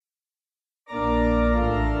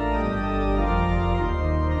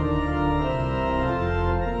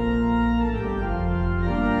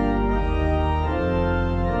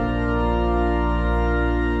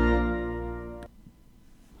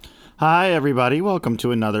Hi, everybody. Welcome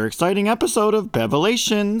to another exciting episode of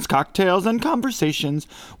Bevelations, Cocktails and Conversations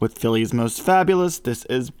with Philly's Most Fabulous. This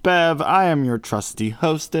is Bev. I am your trusty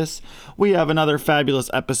hostess. We have another fabulous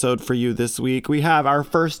episode for you this week. We have our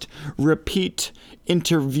first repeat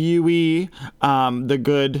interviewee.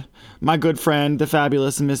 My good friend, the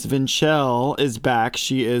fabulous Miss Vinchelle, is back.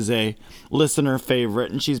 She is a listener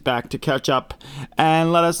favorite, and she's back to catch up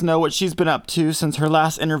and let us know what she's been up to since her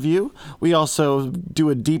last interview. We also do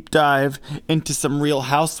a deep dive into some Real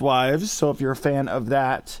Housewives, so if you're a fan of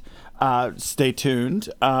that, stay tuned.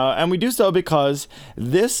 And we do so because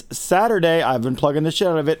this Saturday, I've been plugging the shit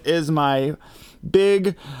out of it, is my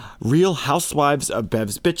big Real Housewives of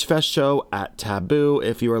Bev's Bitch Fest show at Taboo.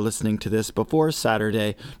 If you are listening to this before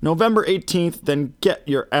Saturday, November 18th, then get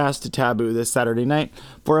your ass to Taboo this Saturday night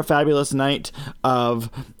for a fabulous night of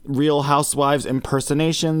Real Housewives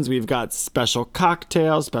impersonations. We've got special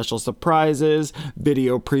cocktails, special surprises,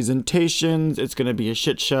 video presentations. It's going to be a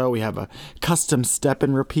shit show. We have a custom step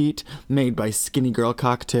and repeat made by Skinny Girl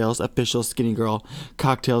Cocktails. Official Skinny Girl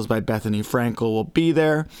Cocktails by Bethany Frankel will be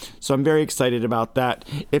there. So I'm very excited about that.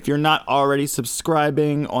 If you're not already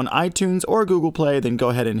subscribing on iTunes or Google Play, then go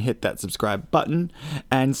ahead and hit that subscribe button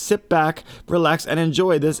and sit back, relax, and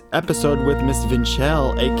enjoy this episode with Miss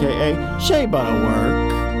Vinchelle, aka Shea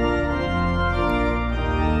Butterwork.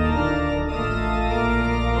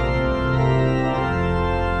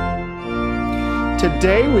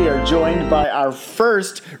 Today we are joined by our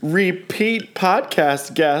first repeat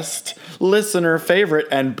podcast guest, listener favorite,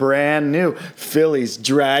 and brand new Philly's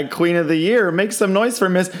Drag Queen of the Year. Make some noise for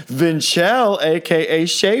Miss Vinchelle, aka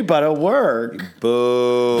Shea Butterwork.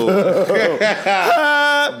 Boo. Boo.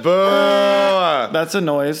 That's a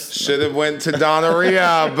noise. Should have went to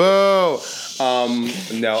Donneria. Boo.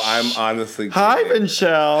 No, I'm honestly kidding. Hi,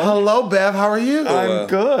 Vinchelle. Hello, Bev. How are you? I'm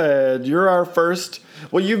good. You're our first.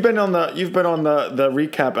 Well, you've been on the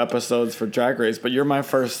recap episodes for Drag Race, but you're my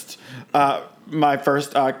first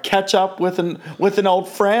catch up with an old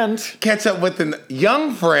friend. Catch up with a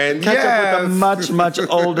young friend. Catch up with a much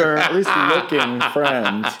older, at least looking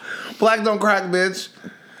friend. Black don't crack, bitch.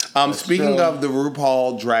 Speaking true. of the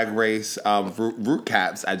RuPaul Drag Race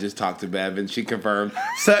recaps, I just talked to Bev and she confirmed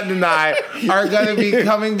Sutton and I are going to be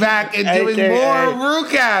coming back and doing more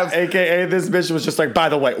recaps. AKA this bitch was just like, by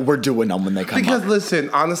the way, we're doing them when they come Because up. Listen,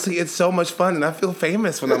 honestly, it's so much fun and I feel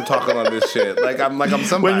famous when I'm talking on this shit. Like I'm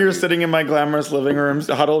somebody. When you're sitting in my glamorous living room,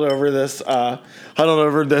 huddled over this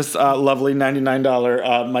lovely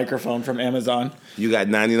 $99 microphone from Amazon. You got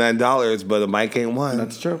 $99, but a mic ain't one.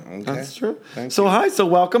 That's true. Okay. That's true. Thank so you. Hi, so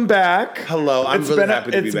welcome back. Hello, I'm really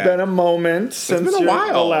happy to be back. It's been a moment since been a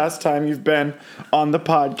while. The last time you've been on the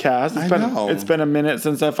podcast. know. It's been a minute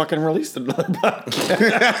since I fucking released another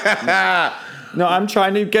podcast. No, I'm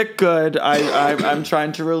trying to get good. I'm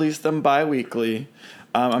trying to release them bi-weekly.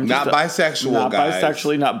 I'm not bisexual, not guys. Not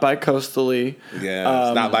bisexually, not bi-coastally.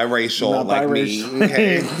 Yeah, not biracial not like biracial. me.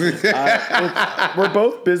 Okay. We're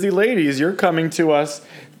both busy ladies. You're coming to us.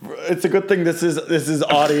 It's a good thing this is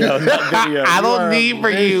audio, not video. I don't need for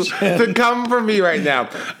you to come for me right now.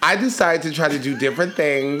 I decided to try to do different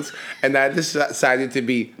things, and I decided to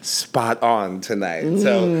be spot on tonight.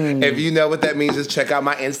 So if you know what that means, just check out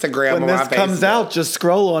my Instagram when or my this comes Facebook. out, just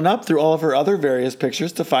scroll on up through all of her other various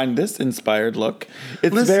pictures to find this inspired look.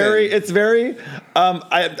 It's very.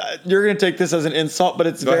 You're gonna take this as an insult, but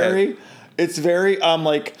it's Go ahead. It's very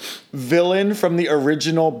like villain from the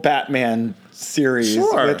original Batman series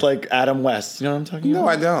with like Adam West. You know what I'm talking about? No,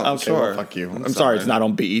 I don't. Okay, Sure. well, fuck you. I'm sorry. It's not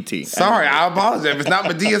on BET. Sorry, I apologize. If it's not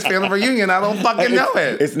Medea's Family Reunion, I don't fucking know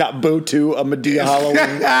it. It's not Boo 2, a Medea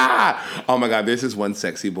Halloween. Oh my God, this is one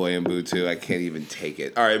sexy boy in Boo 2. I can't even take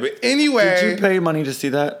it. All right, but anyway. Did you pay money to see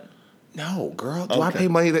that? No, girl. Do I pay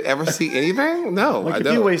money to ever see anything? No, I If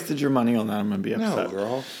don't. you wasted your money on that, I'm gonna be upset. No,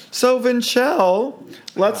 girl. So Vinchelle,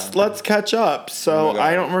 let's catch up. So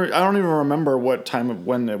I don't even remember what time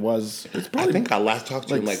when it was. It's probably I think I last talked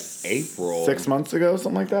to you in like April. 6 months ago,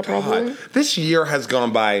 something like that. Probably. God, this year has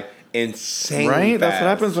gone by insane. Right. Fast. That's what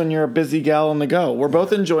happens when you're a busy gal on the go. We're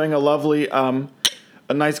both enjoying a lovely, a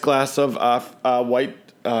nice glass of white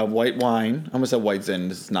wine. I almost said white zin.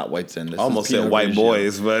 This is not white zin. This Almost is said Pinot white Grigio.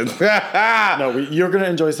 boys, but No, you're gonna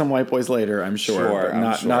enjoy some white boys later, I'm sure. Sure, but I'm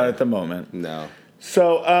not sure. at the moment. no.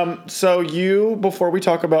 So you, before we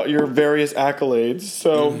talk about your various accolades,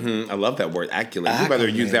 I love that word, accolade. You better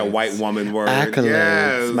use that white woman word. accolades,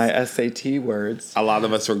 Yes. my SAT words. A lot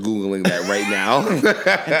of us are Googling that right now. An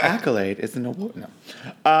accolade is an award. No.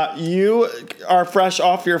 You are fresh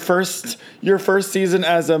off your first season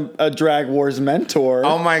as a Drag Wars mentor.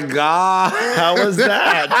 Oh my God. How was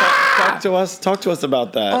that? Talk to us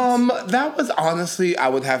about that. That was honestly, I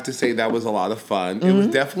would have to say that was a lot of fun. It was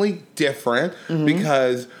definitely different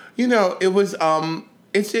because, you know, it was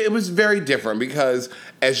it was very different because,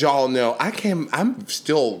 as y'all know, I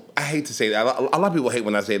hate to say that. A lot of people hate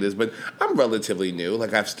when I say this, but I'm relatively new.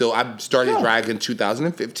 Like, I started drag in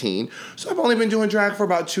 2015, so I've only been doing drag for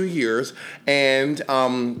about 2 years. And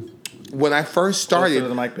when I first started, Closer to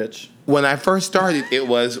the mic, bitch. When I first started, it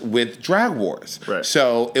was with Drag Wars. Right.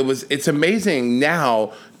 So it's amazing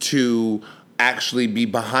now to actually be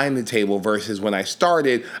behind the table versus when I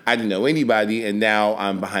started, I didn't know anybody, and now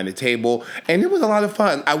I'm behind the table. And it was a lot of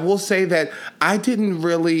fun. I will say that I didn't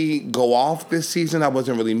really go off this season. I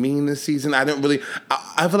wasn't really mean this season. I feel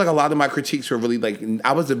like a lot of my critiques were really like,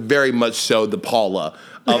 I was very much so the Paula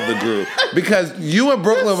of the group. Because you and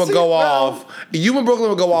Brooklyn would go off,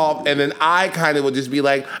 and then I kind of would just be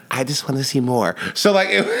like, I just want to see more. So like,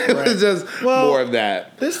 it was just more of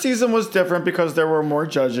that. This season was different because there were more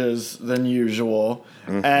judges than usual.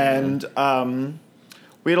 And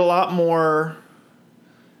we had a lot more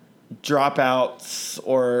dropouts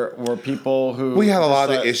or people who... We had a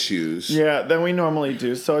lot of issues. Yeah, than we normally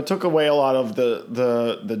do. So it took away a lot of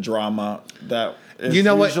the drama that... You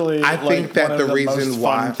know what? I think that the reason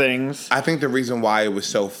why things. I think the reason why it was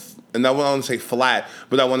so, and I want to say flat,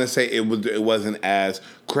 but I want to say it wasn't as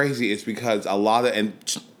crazy. It's because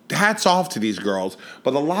and hats off to these girls,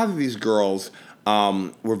 but a lot of these girls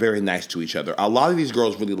were very nice to each other. A lot of these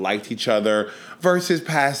girls really liked each other versus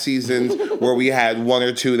past seasons where we had one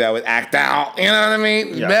or two that would act out. You know what I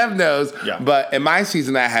mean? Yeah. Bev knows. Yeah. But in my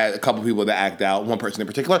season, I had a couple people that act out. One person in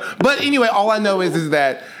particular. But anyway, all I know is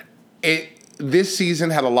that this season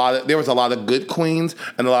there was a lot of good queens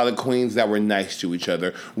and a lot of queens that were nice to each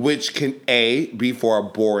other, which can be for a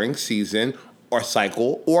boring season or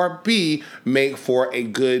cycle, or B, make for a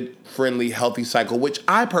good, friendly, healthy cycle, which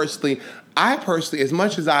I personally, as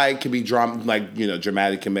much as I can be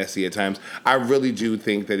dramatic and messy at times, I really do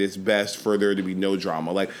think that it's best for there to be no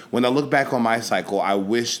drama. Like, when I look back on my cycle, I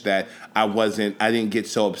wish that I didn't get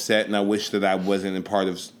so upset, and I wish that I wasn't a part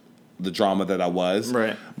of the drama that I was.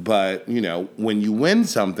 Right. But, you know, when you win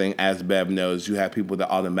something, as Bev knows, you have people that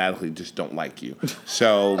automatically just don't like you.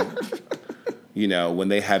 So, you know, when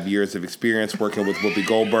they have years of experience working with Whoopi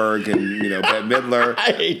Goldberg and, you know, Bette Midler,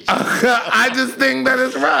 I just think that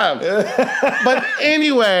it's rough. But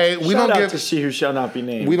anyway, we don't give... to she who shall not be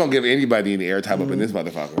named. We don't give anybody any airtime up in this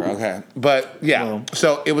motherfucker, okay? But, yeah.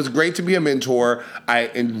 So, it was great to be a mentor. I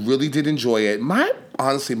really did enjoy it.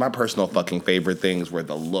 Honestly, my personal fucking favorite things were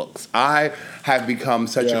the looks. I have become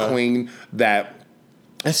such a queen that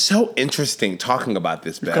it's so interesting talking about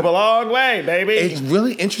this, Bev. Come a long way, baby. It's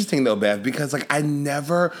really interesting, though, Bev, because, like,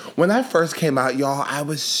 when I first came out, y'all, I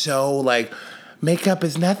was so, like, makeup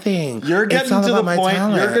is nothing. You're getting to the point,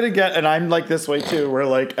 talent. you're going to get, and I'm like this way, too, where,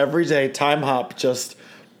 like, every day, Time Hop just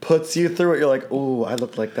puts you through it. You're like, ooh, I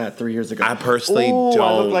looked like that 3 years ago. I personally don't.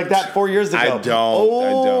 I looked like that 4 years ago. I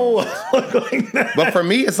don't. I look like that. But for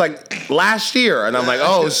me, it's like last year, and I'm like,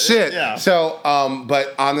 oh shit. Yeah. So,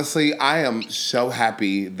 but honestly, I am so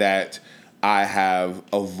happy that I have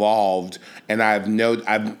evolved, and I've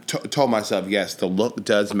told myself, yes, the look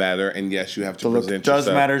does matter, and yes, you have to present yourself. The look does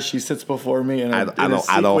matter. She sits before me in a I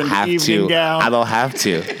don't have to. Gown. I don't have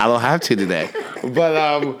to today.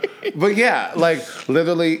 But yeah, like,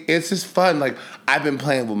 literally, it's just fun. Like, I've been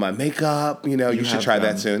playing with my makeup. You know, you should try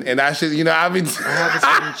that soon. And I should, I have a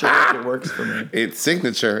signature. Like, it works for me. It's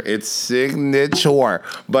signature.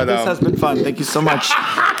 But this has been fun. Thank you so much.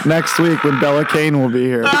 Next week when Bella Kane will be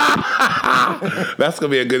here. That's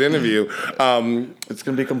gonna be a good interview. It's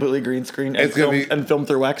gonna be completely green screen and filmed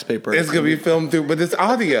through wax paper. It's gonna be filmed through, but it's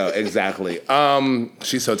audio. Exactly.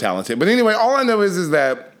 She's so talented. But anyway, all I know is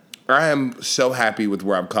that I am so happy with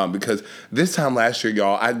where I've come, because this time last year,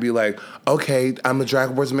 y'all, I'd be like, okay, I'm a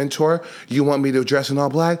Drag Wars mentor. You want me to dress in all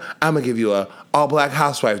black? I'm going to give you a all black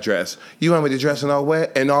housewife dress. You want me to dress in all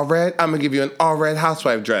red? I'm going to give you an all red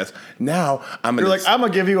housewife dress. Now I'm going to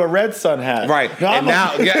give you a red sun hat. Right. Now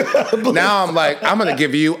I'm like, I'm going to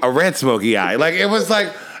give you a red smoky eye. Like, it was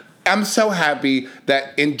like, I'm so happy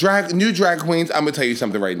that in new drag queens, I'm going to tell you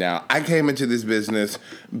something right now. I came into this business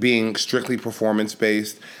being strictly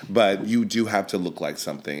performance-based, but you do have to look like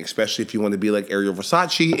something, especially if you want to be like Ariel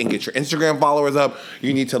Versace and get your Instagram followers up.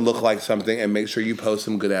 You need to look like something and make sure you post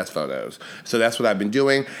some good-ass photos. So that's what I've been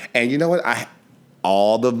doing. And you know what?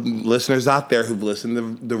 All the listeners out there who've listened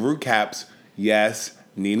to the Root Caps, yes,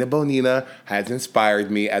 Nina Bonina has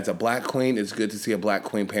inspired me. As a black queen, it's good to see a black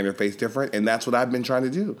queen paint her face different, and that's what I've been trying to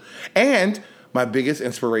do. And my biggest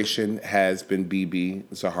inspiration has been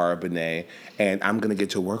BB Zahara Benet, and I'm gonna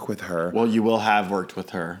get to work with her. Well, you will have worked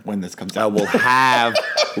with her when this comes out. I will have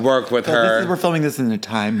worked with her. We're filming this in a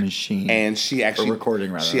time machine, and she actually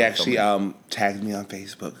recording rather. She actually tagged me on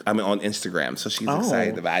Facebook. I mean on Instagram, so she's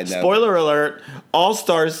excited about it. I know. Spoiler alert: All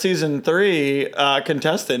Stars season 3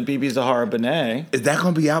 contestant BB Zahara Benet. Is that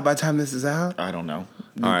gonna be out by the time this is out? I don't know.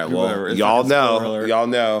 All right, well, y'all know. Y'all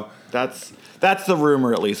know. That's the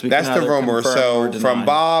rumor, at least. That's the rumor. So from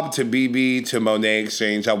Bob to BB to Monet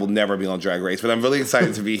Exchange, I will never be on Drag Race, but I'm really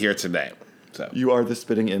excited to be here today. So you are the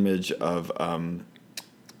spitting image of. I'm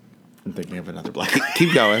thinking of another black.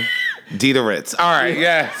 Keep going. Dita Ritz. All right,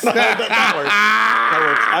 yes. that works.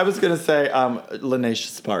 I was going to say Lanesha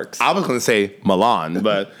Sparks. I was going to say Milan,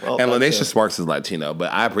 but and Lanesha Sparks is Latino,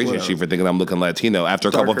 but I appreciate you for thinking I'm looking Latino after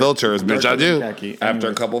a couple filters, bitch. I do. After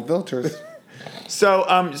a couple filters.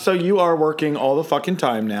 So you are working all the fucking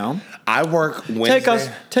time now. I work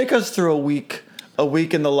Wednesday. Take us through a week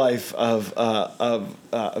in the life of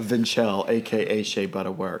Vinchelle, aka Shea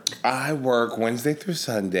Butterwork. I work Wednesday through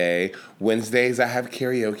Sunday. Wednesdays I have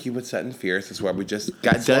karaoke with Sutton Fierce. That's where we just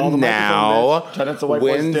got done now.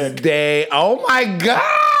 Wednesday. Oh my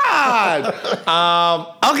god.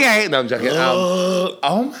 Okay. No, I'm joking.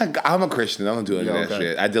 Oh my god. I'm a Christian. I don't do any of that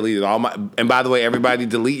shit. I deleted all my. And by the way, everybody,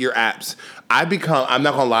 delete your apps. I'm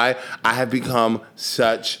not gonna lie. I have become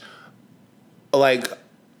such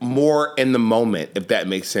more in the moment, if that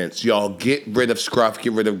makes sense. Y'all get rid of Scruff,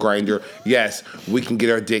 get rid of Grindr. Yes, we can get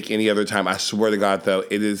our dick any other time. I swear to God, though,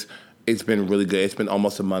 it's been really good. It's been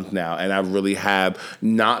almost a month now, and I really have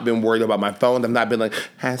not been worried about my phone. I've not been like,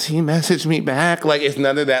 has he messaged me back? Like, it's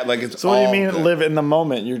none of that. Like, it's so what do you mean live in the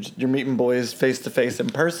moment? You're meeting boys face to face in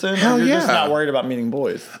person? Hell or you're yeah. just not worried about meeting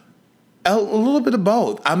boys? A little bit of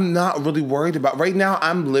both. I'm not really worried about right now.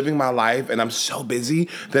 I'm living my life and I'm so busy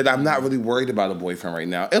that I'm not really worried about a boyfriend right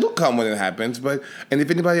now. It'll come when it happens. And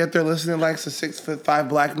if anybody out there listening likes a 6'5"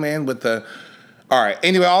 black man with all right.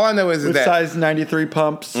 Anyway, all I know is with that size 93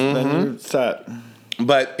 pumps, then you're set.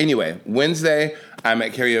 But anyway, Wednesday I'm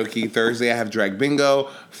at karaoke. Thursday I have drag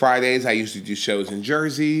bingo. Fridays I usually do shows in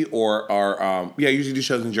Jersey I usually do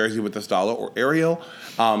shows in Jersey with Estala or Ariel.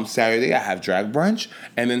 Saturday I have drag brunch,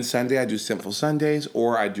 and then Sunday I do Simple Sundays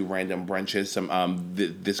or I do random brunches.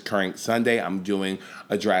 This current Sunday I'm doing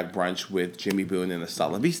a drag brunch with Jimmy Boone and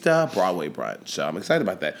Estala Vista Broadway brunch. So I'm excited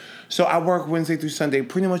about that. So I work Wednesday through Sunday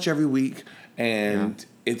pretty much every week, and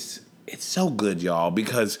it's so good, y'all,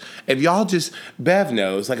 because if y'all just, Bev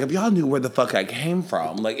knows, if y'all knew where the fuck I came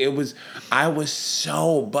from, I was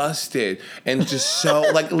so busted and just so,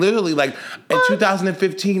 literally, in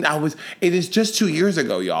 2015, it is just 2 years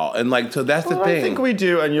ago, y'all, and, so that's the thing. I think we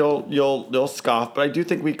do, and you'll scoff, but I do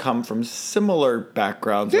think we come from similar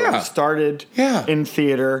backgrounds. Yeah. We started in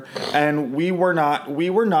theater, and we were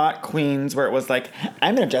not queens where it was like,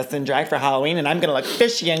 I'm going to dress in drag for Halloween, and I'm going to look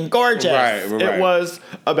fishy and gorgeous. Right. It was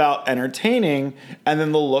about entertaining, and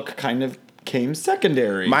then the look kind of came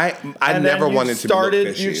secondary. I never wanted to look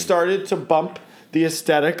fishy. You started to bump the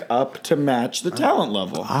aesthetic up to match the talent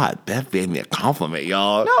level. God, Beth gave me a compliment,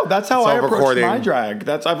 y'all. No, that's how I approach my drag.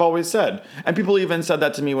 I've always said. And people even said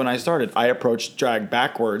that to me when I started. I approached drag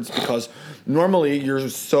backwards because normally you're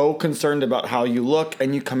so concerned about how you look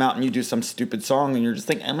and you come out and you do some stupid song and you're just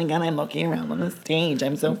like, oh my God, I'm looking around on the stage.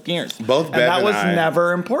 I'm so fierce. Both Bev and that was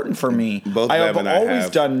never important for me. Both I Bev have always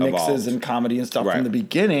done mixes evolved. and comedy and stuff from the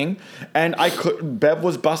beginning. And Bev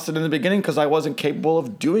was busted in the beginning because I wasn't capable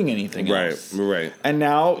of doing anything else. Right. And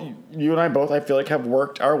now you and I both, I feel like, have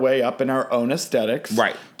worked our way up in our own aesthetics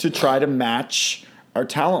to try to match our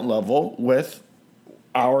talent level with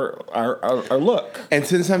our look. And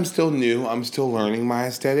since I'm still new, I'm still learning my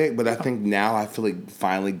aesthetic, but I think now I feel like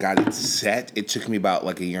finally got it set. It took me about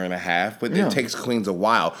a year and a half, but it takes queens a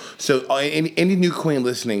while. So any new queen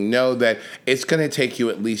listening, know that it's going to take you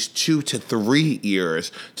at least 2 to 3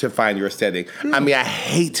 years to find your aesthetic. I mean, I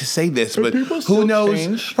hate to say this, but who knows?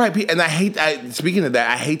 Change. Right. And speaking of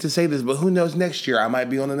that, I hate to say this, but who knows next year I might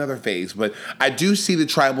be on another phase. But I do see the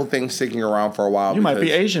tribal thing sticking around for a while. You might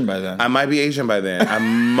be Asian by then. I might be Asian by then. I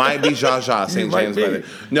might be Zsa Zsa St. James by then.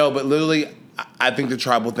 No, but literally, I think the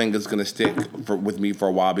tribal thing is going to stick with me for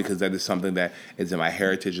a while because that is something that is in my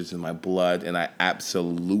heritage, it's in my blood, and I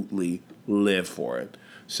absolutely live for it.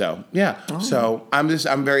 So, yeah. Oh. So,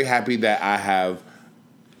 I'm very happy that I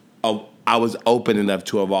was open enough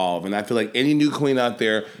to evolve. And I feel like any new queen out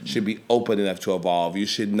there should be open enough to evolve. You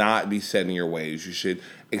should not be set in your ways. You should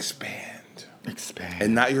expand. Expand.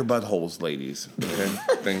 And not your buttholes, ladies. Okay?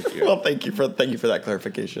 Thank you. Well, thank you for that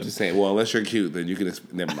clarification. Just saying, well, unless you're cute, then you can,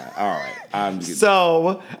 never mind. All right.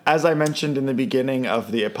 So, as I mentioned in the beginning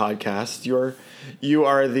of the podcast, you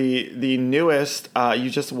are the newest.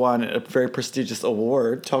 You just won a very prestigious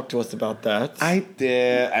award. Talk to us about that. I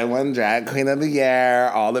did. I won Drag Queen of the Year.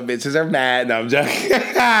 All the bitches are mad. No, I'm joking.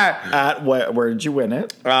 At where did you win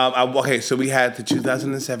it? Okay, so we had the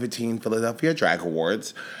 2017 Philadelphia Drag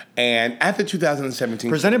Awards, and at the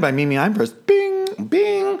 2017 Presented by Mimi Impress. Bing!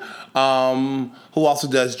 Bing! Who also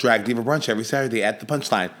does Drag Diva Brunch every Saturday at the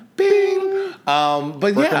Punchline. Bing! But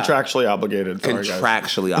We're yeah. contractually obligated. Sorry,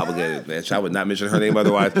 Contractually obligated, bitch. I would not mention her name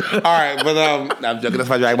otherwise. All right, but I'm joking. That's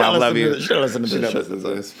my drag mom. I love you. Should listen to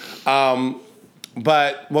this.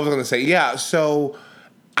 But what was I going to say? Yeah, so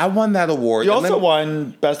I won that award. You also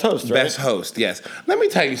won Best Host, right? Best Host, yes. Let me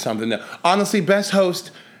tell you something. Though. Honestly, Best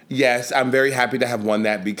Host, yes, I'm very happy to have won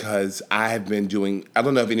that because I have been doing, I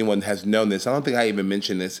don't know if anyone has known this. I don't think I even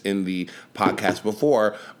mentioned this in the podcast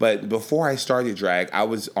before, but before I started drag, I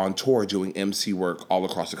was on tour doing MC work all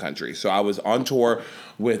across the country. So I was on tour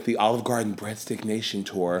with the Olive Garden Breadstick Nation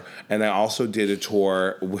tour, and I also did a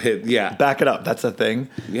tour with, Back it up. That's a thing.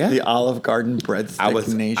 Yeah. The Olive Garden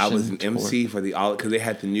Breadstick Nation I was an tour. MC for the Olive, because they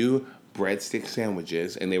had the new breadstick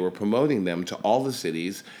sandwiches, and they were promoting them to all the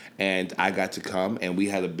cities, and I got to come, and we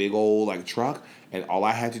had a big old truck, and all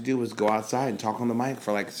I had to do was go outside and talk on the mic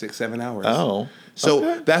for 6-7 hours. Oh. So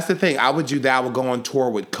okay. That's the thing. I would do that. I would go on tour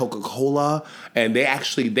with Coca-Cola, and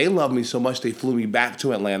they loved me so much they flew me back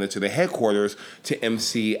to Atlanta to the headquarters to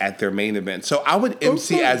MC at their main event. So I would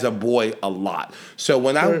MC as a boy a lot. So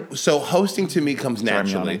hosting to me comes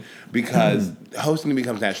naturally because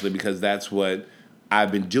that's what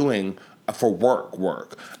I've been doing for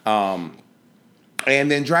work.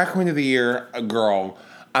 And then Drag Queen of the Year, girl,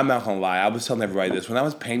 I'm not gonna lie. I was telling everybody this when I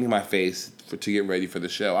was painting my face to get ready for the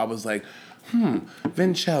show. I was like,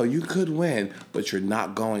 Vinchelle, you could win, but you're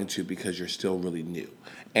not going to because you're still really new.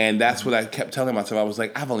 And that's what I kept telling myself. I was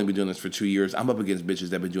like, I've only been doing this for 2 years. I'm up against bitches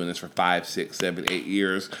that have been doing this for 5, 6, 7, 8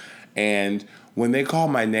 years. And when they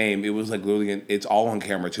called my name, it was literally, it's all on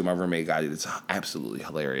camera too. My roommate got it. It's absolutely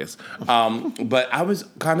hilarious. But I was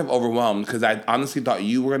kind of overwhelmed because I honestly thought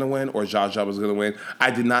you were going to win or Zsa Zsa was going to win.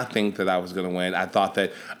 I did not think that I was going to win. I thought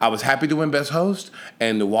that I was happy to win Best Host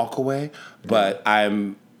and to walk away, but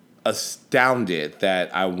I'm astounded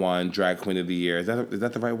that I won Drag Queen of the Year. Is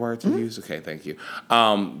that the right word to use? Okay, thank you.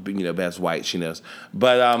 But, Bev's white, she knows.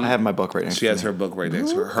 But I have my book right next to me. She has her book right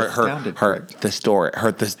next to her. The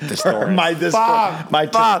story. My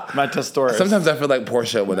thesaurus. Sometimes I feel like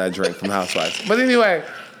Portia when I drink from Housewives. But anyway,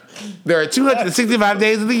 there are 265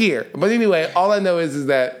 days of the year. But anyway, all I know is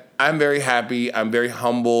that I'm very happy. I'm very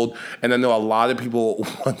humbled. And I know a lot of people,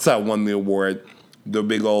 once I won the award, the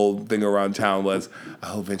big old thing around town was, I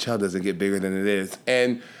hope Vinchelle doesn't get bigger than it is.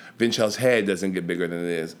 And Vinchelle's head doesn't get bigger than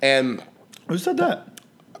it is. And who said that?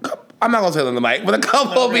 I'm not going to say it on the mic, but a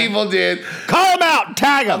couple of people did. Call them out.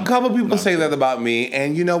 Tag them. A couple of people say that about me.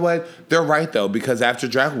 And you know what? They're right, though, because after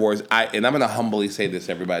Drag Wars, and I'm going to humbly say this,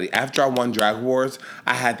 everybody. After I won Drag Wars,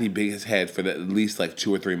 I had the biggest head for at least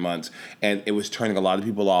 2 or 3 months. And it was turning a lot of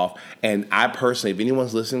people off. And I personally, if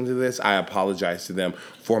anyone's listening to this, I apologize to them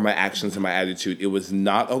for my actions and my attitude. It was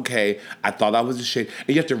not okay. I thought I was a shit. And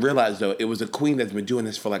you have to realize, though, it was a queen that's been doing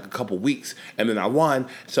this for a couple weeks. And then I won.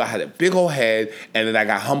 So I had a big old head. And then I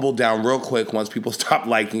got humbled down real quick once people stopped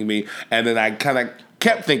liking me. And then I kind of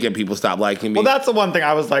kept thinking people stopped liking me. Well, that's the one thing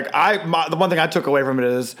I was like, the one thing I took away from it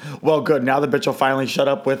is, well, good. Now the bitch will finally shut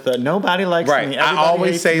up with nobody likes me. Everybody I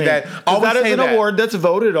always say me. that. That is an award that's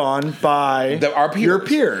voted on by your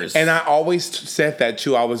peers. And I always said that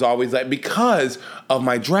too. I was always like, because of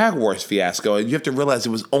my Drag Wars fiasco, and you have to realize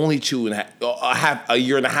it was only a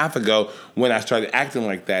year and a half ago when I started acting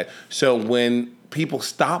like that. So when people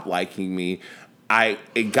stopped liking me,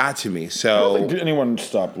 it got to me. So I don't think anyone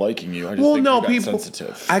stopped liking you. I just think you got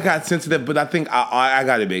sensitive. I got sensitive, but I think I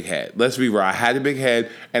got a big head. Let's be real. I had a big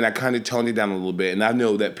head, and I kind of toned it down a little bit. And I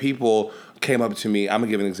know that people came up to me. I'm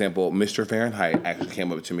gonna give an example. Mr. Fahrenheit actually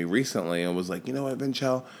came up to me recently and was like, "You know what,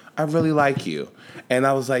 Vinchelle, I really like you." And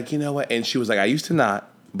I was like, "You know what?" And she was like, "I used to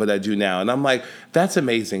not, but I do now." And I'm like, "That's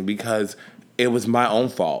amazing because it was my own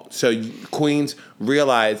fault." So queens,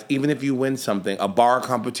 realize even if you win something, a bar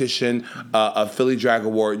competition, a Philly Drag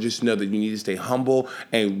Award, just know that you need to stay humble.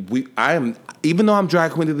 And even though I'm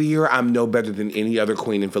Drag Queen of the Year, I'm no better than any other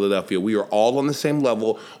queen in Philadelphia. We are all on the same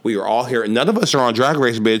level. We are all here. None of us are on Drag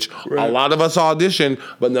Race, bitch. Right. A lot of us audition,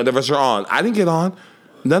 but none of us are on. I didn't get on.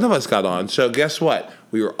 None of us got on. So guess what?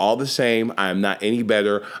 We were all the same. I'm not any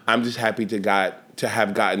better. I'm just happy to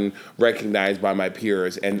have gotten recognized by my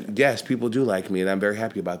peers. And yes, people do like me, and I'm very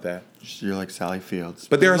happy about that. You're like Sally Fields.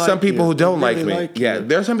 But there are some people who don't like me. Yeah,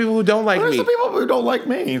 there are some people who don't like me. There's some people who don't like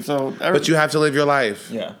me. But you have to live your life.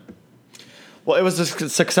 Yeah. Well, it was a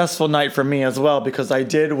successful night for me as well because I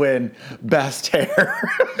did win Best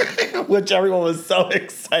Hair, which everyone was so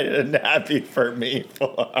excited and happy for me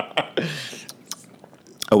for.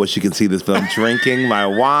 I wish you could see this, but I'm drinking my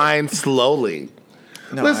wine slowly.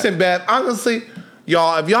 No, listen, Bev, honestly,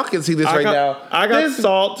 y'all, if y'all can see this now. I got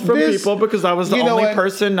salt from people because I was the only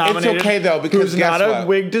person nominated. It's okay, though, because who's not a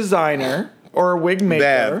wig designer or a wig maker.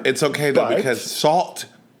 Bev, it's okay, though, because salt,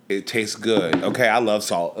 it tastes good. Okay, I love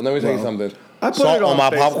salt. And let me tell you something. I put salt it on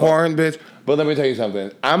my Facebook. popcorn, bitch. But let me tell you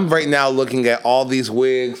something. I'm right now looking at all these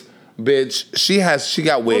wigs. Bitch, she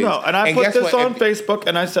got wigs. Well, no, and I put this on Facebook,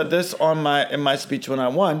 and I said this in my speech when I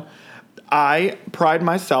won. I pride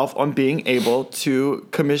myself on being able to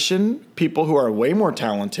commission people who are way more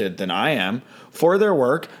talented than I am for their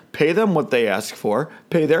work, pay them what they ask for,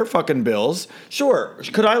 pay their fucking bills. Sure,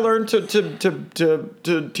 could I learn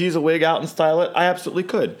to tease a wig out and style it? I absolutely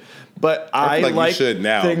could. But I feel like you should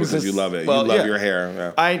now things because you love it. Well, you love your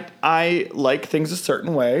hair. Yeah. I like things a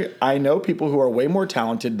certain way. I know people who are way more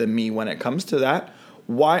talented than me when it comes to that.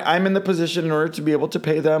 Why I'm in the position in order to be able to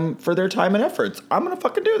pay them for their time and efforts. I'm going to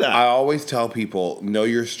fucking do that. I always tell people, know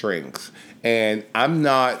your strengths. And I'm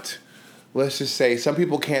not, let's just say, some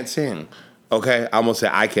people can't sing. Okay? I'm going to say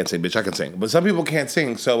I can't sing, bitch, I can sing. But some people can't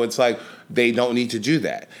sing, so it's like they don't need to do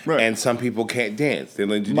that. Right. And some people can't dance. They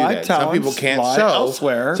don't need to do that. Some people can't sew.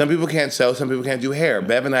 Elsewhere. Some people can't sew. Some people can't do hair.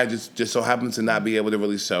 Bev and I just so happen to not be able to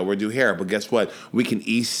really sew or do hair. But guess what? We can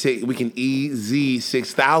easy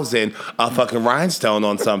 6,000 a fucking rhinestone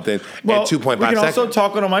on something at 2.5 seconds. We can also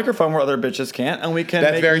talk on a microphone where other bitches can't, and we can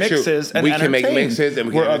make mixes and entertain make mixes and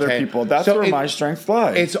we can where other people. That's where my strengths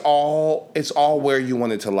lie. It's all where you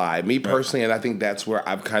want it to lie. Me personally, and I think that's where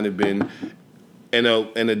I've kind of been in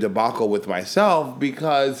a debacle with myself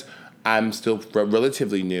because I'm still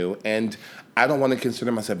relatively new and I don't want to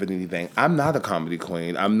consider myself anything. I'm not a comedy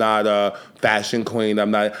queen. I'm not a fashion queen.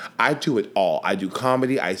 I do it all. I do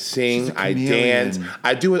comedy. I sing. I dance.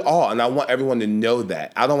 I do it all, and I want everyone to know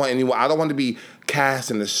that. I don't want to be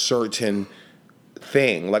cast in a certain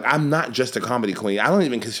thing. Like, I'm not just a comedy queen. I don't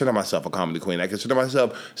even consider myself a comedy queen. I consider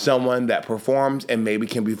myself someone that performs and maybe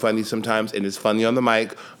can be funny sometimes and is funny on the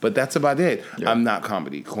mic, but that's about it. Yeah. I'm not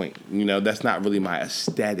comedy queen. That's not really my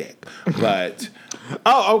aesthetic. But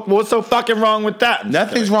what's so fucking wrong with that?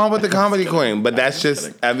 Nothing's wrong with the comedy queen, but that's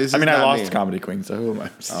just. I lost comedy queen, so who am I?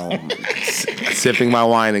 Sipping my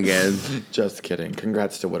wine again. Just kidding.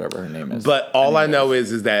 Congrats to whatever her name is. But all I know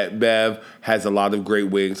is that Bev has a lot of great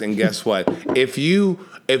wigs, and guess what? If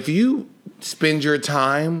you spend your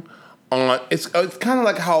time on, it's kind of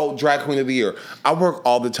like how Drag Queen of the Year. I work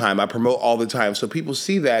all the time. I promote all the time, so people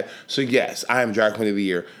see that. So yes, I am Drag Queen of the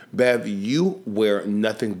Year. Bev, you wear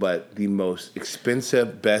nothing but the most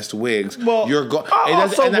expensive, best wigs. Well,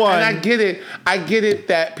 and I get it. I get it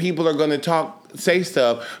that people are going to say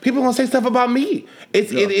stuff. People are going to say stuff about me.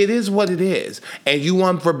 It is what it is. And you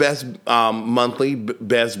won for best monthly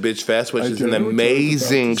Best Bitch Fest, which is an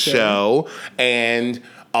amazing show. And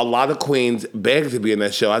a lot of queens beg to be in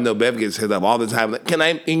that show. I know Bev gets hit up all the time. Like, can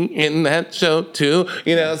I be in that show too?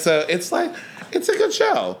 So it's like, it's a good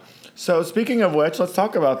show. So speaking of which, let's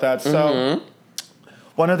talk about that. So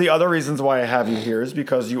one of the other reasons why I have you here is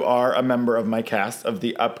because you are a member of my cast of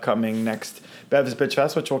the upcoming next Bev's Bitch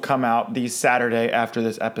Fest, which will come out the Saturday after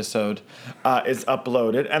this episode is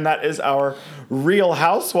uploaded. And that is our Real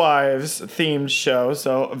Housewives themed show.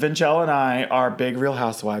 So Vinchelle and I are big Real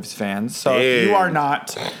Housewives fans. So if you are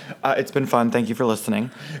not, it's been fun. Thank you for listening.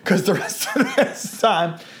 Because the rest of this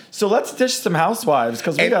time... So let's dish some housewives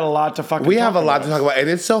because we got a lot to fucking. We have a lot to talk about, and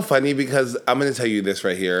it's so funny because I'm going to tell you this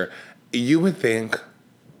right here. You would think,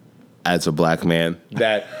 as a black man,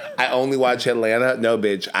 that I only watch Atlanta. No,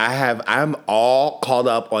 bitch. I'm all caught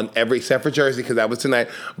up on every, except for Jersey because that was tonight.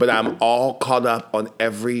 But I'm all caught up on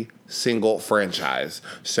every single franchise.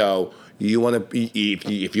 So you want to,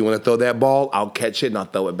 if you want to throw that ball, I'll catch it and I'll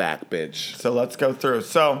throw it back, bitch. So let's go through.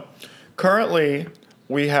 So currently.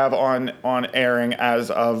 We have on airing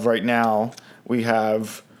as of right now, we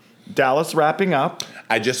have Dallas wrapping up.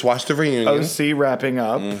 I just watched the reunion. OC wrapping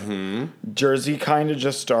up. Mm-hmm. Jersey kind of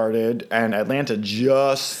just started, and Atlanta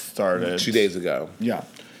just started. 2 days ago. Yeah.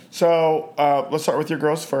 So let's start with your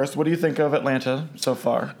gross first. What do you think of Atlanta so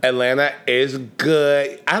far? Atlanta is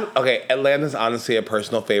good. Atlanta's honestly a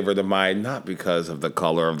personal favorite of mine, not because of the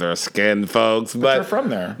color of their skin, folks, but you're from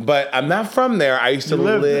there. But I'm not from there. I used to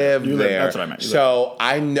live there. That's what I meant. So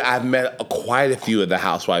I've met quite a few of the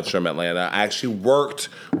housewives from Atlanta. I actually worked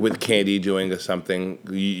with Candy doing something.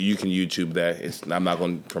 You can YouTube that. I'm not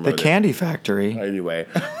going to promote The Candy Factory. Anyway,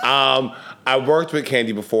 I worked with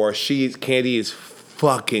Candy before. Candy is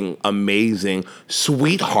fucking amazing,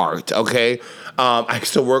 sweetheart. Okay, I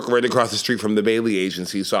used to work right across the street from the Bailey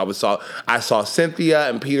agency, so I saw Cynthia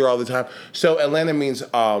and Peter all the time. So Atlanta means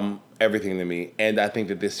everything to me, and I think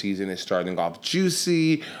that this season is starting off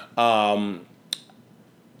juicy. I'm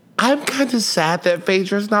kind of sad that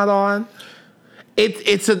Phaedra's not on.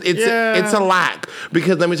 It's a lack,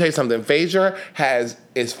 because let me tell you something. Phaedra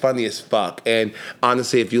is funny as fuck, and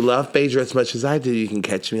honestly, if you love Phaedra as much as I do, you can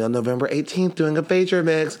catch me on November 18th doing a Phaedra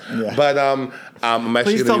mix. Yeah. But I'm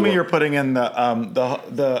actually. Please tell me you're putting in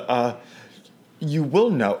the you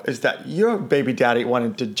will know is that your baby daddy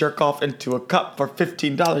wanted to jerk off into a cup for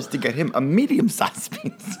 $15 to get him a medium-sized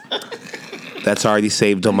pizza. That's already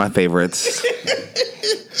saved on my favorites.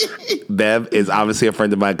 Bev is obviously a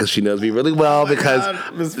friend of mine because she knows me really well, because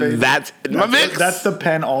that's my mix. That's the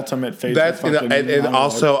penultimate favorite. And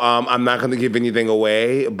also, I'm not going to give anything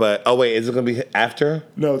away, but wait, is it going to be after?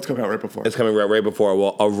 No, it's coming out right before. It's coming right before.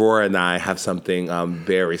 Well, Aurora and I have something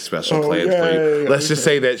very special planned for you. Let's just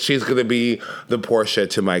say that she's going to be the Portia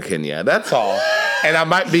to my Kenya. That's all. And I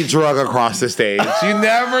might be drug across the stage. You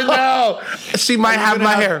never know. She might have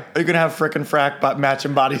my hair. Are you going to have frickin' frack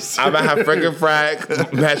matching bodysuits? I might have frickin'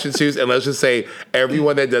 frack matching suits. And let's just say,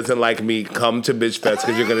 everyone that doesn't like me, come to Bitch Fest,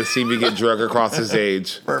 because you're going to see me get drug across the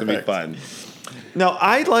stage. It's going to be fun. No,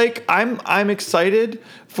 I'm excited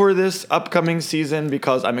for this upcoming season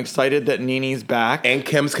because I'm excited that NeNe's back. And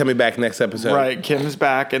Kim's coming back next episode. Right, Kim's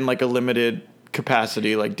back in like a limited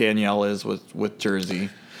capacity like Danielle is with Jersey.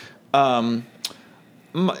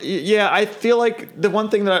 Yeah, I feel like the one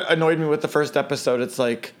thing that annoyed me with the first episode, it's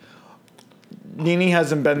like NeNe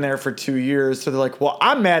hasn't been there for 2 years, so they're like, well,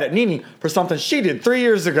 I'm mad at NeNe for something she did 3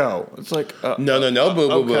 years ago. It's like, no,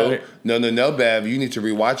 boo. No, Bev, you need to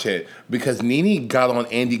rewatch it, because NeNe got on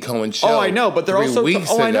Andy Cohen's show. Oh, I know, but they're also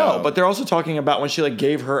I know, but they're also talking about when she like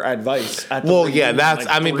gave her advice at the yeah, that's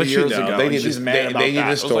like, but you know, they need a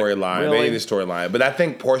storyline. They need a storyline. But I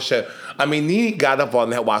think Portia, NeNe got up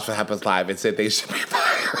on that Watch What Happens Live and said they should be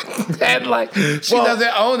fired. And like, she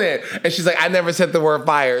doesn't own it. And she's like, I never said the word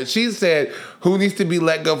fired. She said, who needs to be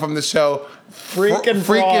let go from the show? Freaking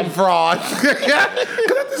fraud. Can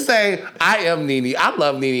I just say, I am NeNe. I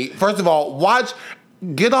love NeNe. First of all,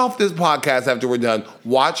 get off this podcast after we're done.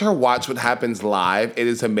 Watch her Watch What Happens Live. It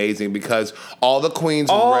is amazing, because all the queens...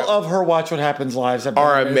 of her Watch What Happens Lives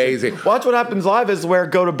are amazing. Watch What Happens Live is where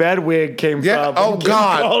Go to Bed wig came from. Oh,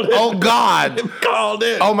 God. Kim called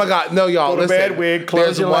it. Oh, my God. No, y'all, Go to Bed wig,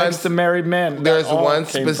 close your legs to married men. There's one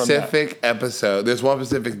specific episode. There's one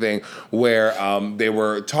specific thing where they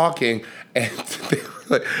were talking, and they were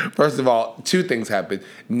like, first of all, two things happened.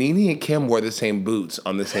 NeNe and Kim wore the same boots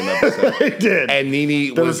on the same episode. They did. And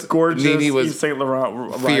NeNe was gorgeous. NeNe was Saint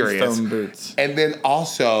Laurent furious. rhinestone boots. And then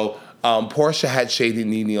also, Portia had shaded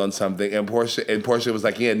NeNe on something, and Portia was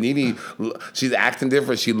like, yeah, NeNe, she's acting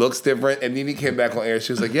different. She looks different. And NeNe came back on air.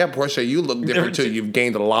 She was like, yeah, Portia, you look different too. You've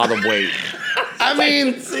gained a lot of weight. I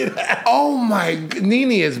mean, oh my,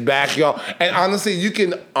 NeNe is back, y'all. And honestly, you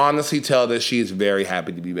can honestly tell that she is very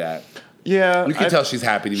happy to be back. Yeah, you can tell she's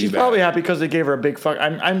happy to be back. She's probably happy because they gave her a big fuck.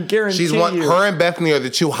 I'm guaranteeing her and Bethany are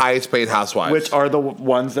the two highest paid housewives, which are the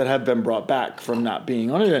ones that have been brought back from not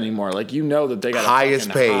being on it anymore. Like, you know that they got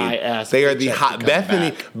highest paid. High-ass they are the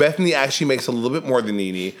Bethany actually makes a little bit more than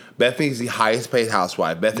NeNe. Bethany's the highest paid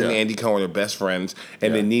housewife. Bethany and Andy Cohen are best friends,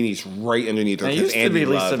 and then NeNe's right underneath her. It used to be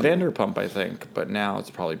Lisa Vanderpump, I think, but now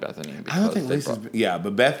it's probably Bethany. I don't think Lisa's.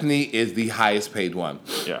 But Bethany is the highest paid one.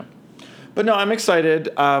 Yeah. But no, I'm excited.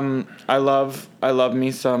 I love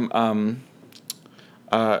me some.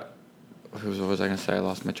 What was I gonna say? I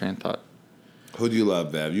lost my train of thought. Who do you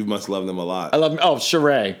love, Bev? You must love them a lot. I love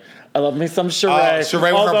Sheree. I love me some Sheree.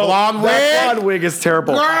 Sheree with her blonde wig. That blonde wig is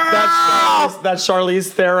terrible. That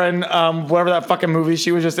Charlize Theron, whatever that fucking movie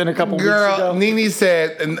she was just in a couple weeks ago. NeNe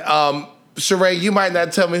said, Sheree, you might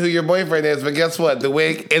not tell me who your boyfriend is, but guess what? The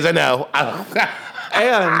wig is a no.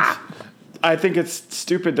 And I think it's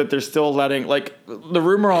stupid that they're still letting, like, the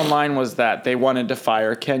rumor online was that they wanted to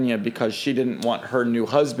fire Kenya because she didn't want her new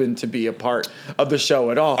husband to be a part of the show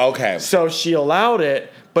at all. Okay. So she allowed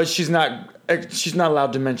it, but she's not, she's not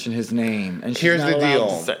allowed to mention his name. And she's Here's not the allowed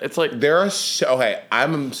deal. to say, it's like there are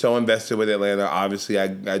I'm so invested with Atlanta. Obviously, I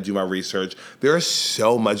do my research. There is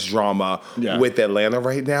so much drama with Atlanta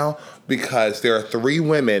right now because there are 3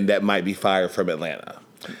 women that might be fired from Atlanta,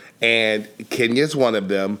 and Kenya's one of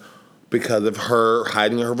them because of her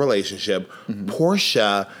hiding her relationship.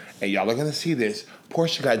 Portia, and y'all are gonna see this.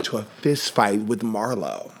 Portia got into a fist fight with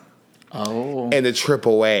Marlo. Oh. And the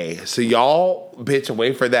AAA. So y'all, bitch,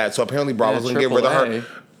 wait for that. So apparently Bravo's gonna get rid of her.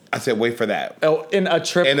 I said, wait for that. Oh, in a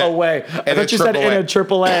AAA. I thought you said in a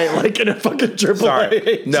AAA, like in a fucking AAA.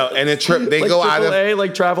 Sorry. No, in a trip. They like go AAA, out of...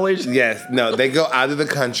 like travel agent? Yes. No, they go out of the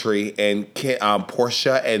country and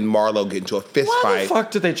Portia and Marlo get into a fist fight. Why the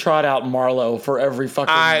fuck do they trot out Marlo for every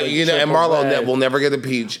fucking and Marlo will never get a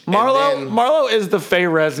peach. Marlo is the Faye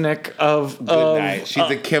Resnick of... Good night. She's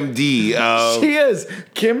the Kim D of... She is.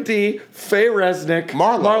 Kim D, Faye Resnick,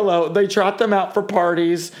 Marlo. They trot them out for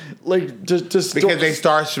parties, like just because they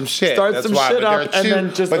start some shit. Start That's some why. shit But up and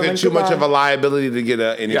then just... But they're too much of a liability to get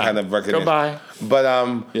any kind of recognition. Goodbye.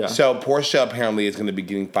 But so Portia apparently is going to be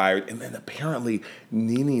getting fired, and then apparently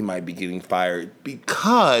Nene might be getting fired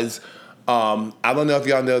because I don't know if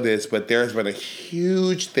y'all know this, but there's been a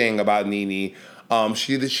huge thing about Nene.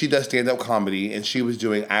 She does stand-up comedy, and she was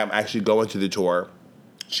doing... I'm actually going to the tour.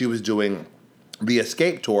 She was doing the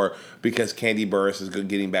Escape tour because Candy Burris is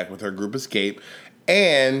getting back with her group Escape,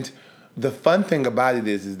 and the fun thing about it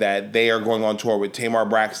is that they are going on tour with Tamar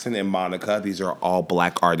Braxton and Monica. These are all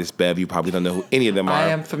black artists, Bev. You probably don't know who any of them are. I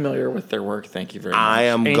am familiar with their work. Thank you very much. I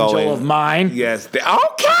am Angel of Mine. Yes.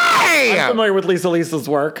 Okay. I'm familiar with Lisa's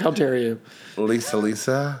work. How dare you?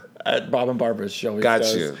 Lisa? At Bob and Barbara's show. Got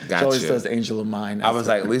she you. always does Angel of Mine. I was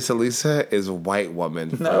like, Lisa is a white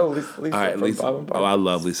woman. No, Lisa all right, from Lisa. Bob and Barbara. Oh, I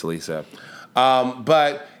love Lisa.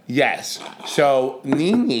 But yes, so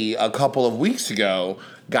Nene a couple of weeks ago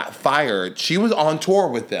got fired. She was on tour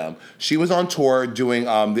with them. She was on tour doing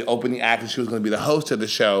the opening act, and she was going to be the host of the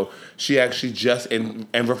show. She actually just, and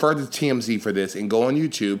referred to TMZ for this, and go on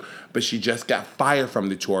YouTube, but she just got fired from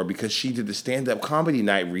the tour because she did the stand-up comedy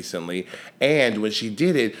night recently, and when she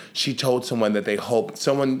did it, she told someone that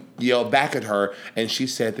someone yelled back at her, and she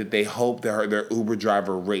said that they hope that their Uber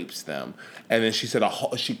driver rapes them. And then she said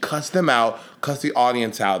she cussed them out, cussed the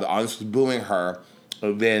audience out. The audience was booing her.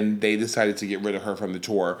 Then they decided to get rid of her from the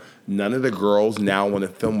tour. None of the girls now want to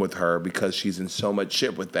film with her because she's in so much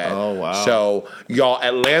shit with that. Oh, wow. So, y'all,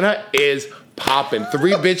 Atlanta is popping.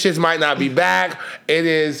 3 bitches might not be back.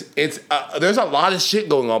 There's a lot of shit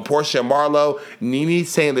going on. Portia and Marlo, Nene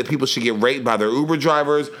saying that people should get raped by their Uber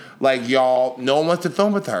drivers. Like, y'all, no one wants to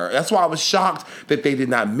film with her. That's why I was shocked that they did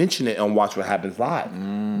not mention it on Watch What Happens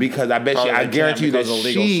Live. Because I guarantee you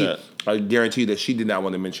that she did not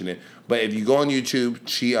want to mention it. But if you go on YouTube,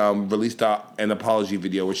 she released an apology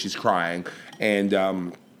video where she's crying. And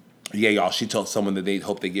y'all, she told someone that they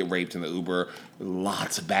hope they get raped in the Uber.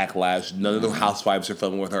 Lots of backlash. None of the housewives are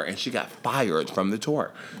filming with her. And she got fired from the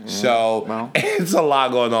tour. So it's a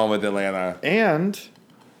lot going on with Atlanta. And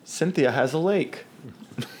Cynthia has a lake.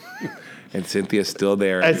 And Cynthia's still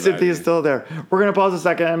there. And Cynthia's still there. We're going to pause a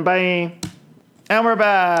second and bye. And we're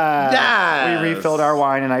back. Yes. We refilled our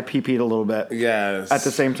wine and I pee-peed a little bit. Yes. At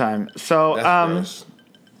the same time. So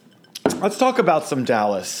let's talk about some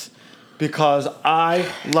Dallas. Because I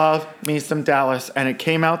love me some Dallas. And it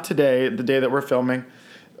came out today, the day that we're filming.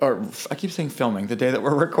 Or I keep saying filming. The day that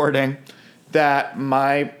we're recording. That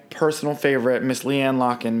my personal favorite, Miss Leanne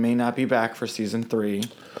Locken, may not be back for season 3.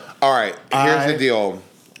 All right. Here's the deal.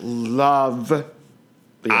 Love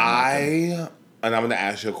Leanne Locken. And I'm going to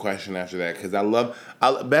ask you a question after that because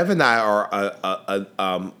Bev and I are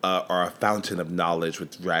a fountain of knowledge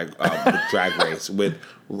with Drag Race, with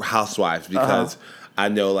Housewives, because I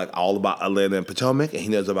know like all about Atlanta and Potomac, and he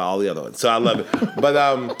knows about all the other ones. So I love it. But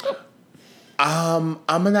I'm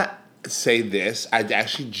going to say this. I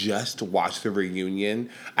actually just watched the reunion.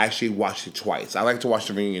 I actually watched it twice. I like to watch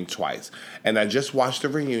the reunion twice. And I just watched the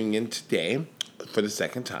reunion today for the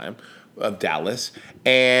second time of Dallas,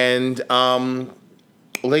 and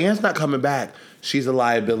Leanne's not coming back. She's a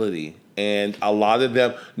liability, and a lot of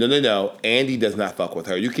them. No. Andy does not fuck with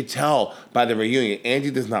her. You could tell by the reunion.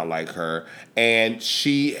 Andy does not like her, and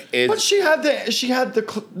she is. But she had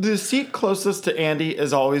the seat closest to Andy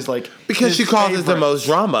is always like because she causes the most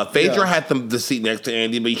drama. Phaedra had the seat next to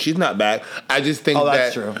Andy, but she's not back. I just think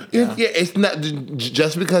that's true. Yeah, it's not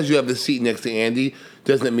just because you have the seat next to Andy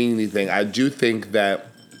doesn't mean anything. I do think that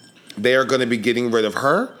they are going to be getting rid of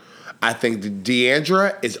her. I think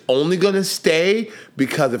Deandra is only going to stay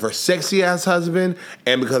because of her sexy ass husband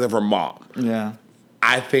and because of her mom. Yeah.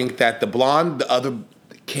 I think that the blonde, the other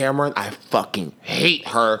Cameron, I fucking hate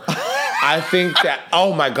her. I think that,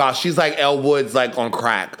 oh my gosh, she's like Elle Woods, like on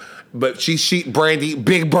crack. But she Brandy,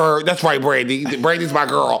 Big Bird. That's right, Brandy. Brandy's my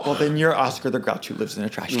girl. Well, then you're Oscar the Grouch who lives in a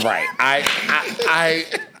trash can. Right.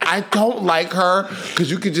 I don't like her because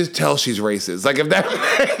you can just tell she's racist. Like, if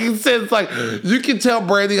that makes sense, like, you can tell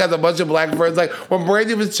Brandy has a bunch of black friends. Like, when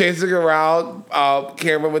Brandy was chasing around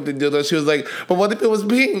Cameron with the dildo, she was like, but what if it was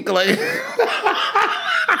pink? Like,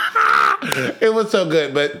 it was so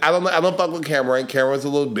good. But I don't fuck with Cameron. Cameron's a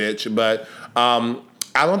little bitch. But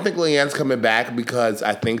I don't think Leanne's coming back because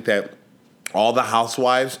I think that all the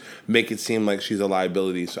housewives make it seem like she's a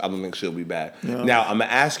liability, so I don't think she'll be back. Yeah. Now, I'm going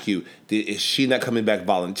to ask you, is she not coming back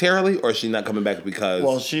voluntarily, or is she not coming back because...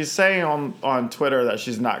 Well, she's saying on Twitter that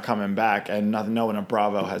she's not coming back, and no one at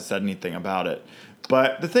Bravo has said anything about it.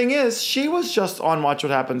 But the thing is, she was just on Watch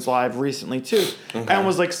What Happens Live recently, too, and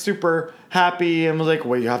was, like, super happy, and was like,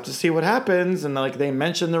 well, you have to see what happens, and, like, they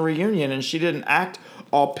mentioned the reunion, and she didn't act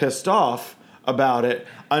all pissed off about it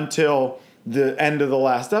until the end of the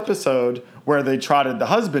last episode where they trotted the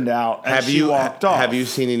husband out and she walked off. Have you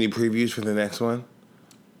seen any previews for the next one?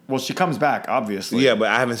 Well, she comes back, obviously. Yeah, but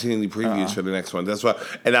I haven't seen any previews for the next one. That's why,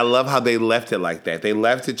 and I love how they left it like that. They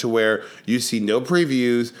left it to where you see no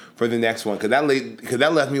previews for the next one because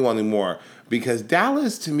that left me wanting more. Because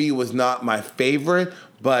Dallas to me was not my favorite,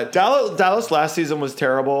 but Dallas last season was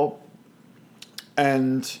terrible,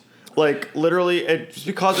 and like literally it's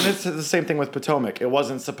because and it's the same thing with Potomac. It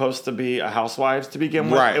wasn't supposed to be a Housewives to begin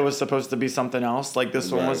with. Right. It was supposed to be something else. Like this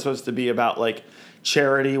one was supposed to be about like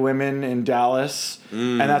charity women in Dallas.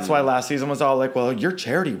 And that's why last season was all like, well, your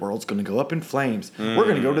charity world's going to go up in flames. We're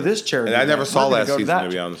going to go to this charity. And I never saw last season, to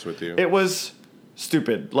be honest with you. It was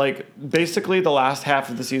stupid. Like, basically the last half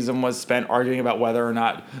of the season was spent arguing about whether or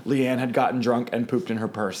not Leanne had gotten drunk and pooped in her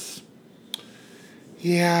purse.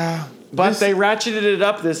 Yeah. But they ratcheted it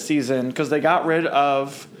up this season because they got rid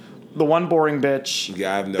of the one boring bitch.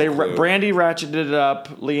 Yeah, I have no clue. Brandy ratcheted it up.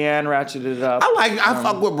 Leanne ratcheted it up. I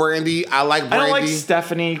fuck with Brandy. I like Brandy. I don't like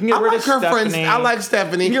Stephanie. You can get rid of Stephanie. Friends. I like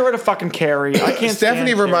Stephanie. You can get rid of fucking Carrie. I can't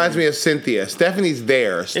Stephanie stand reminds Carrie. me of Cynthia. Stephanie's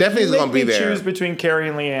there. Stephanie's going to be there. If you choose between Carrie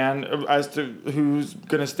and Leanne as to who's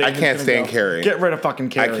going to stay. I can't stand Carrie. Get rid of fucking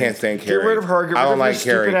Carrie. I can't stand Carrie. Get rid of her. Get rid of her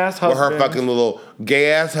stupid-ass husband. With her fucking little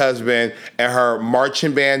gay-ass husband and her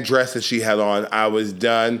marching band dress that she had on. I was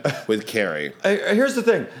done with Carrie. Here's the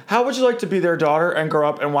thing. How would you like to be their daughter and grow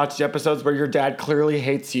up and watch the episodes where your dad clearly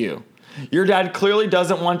hates you? Your dad clearly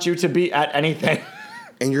doesn't want you to be at anything.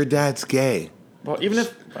 And your dad's gay. Well, even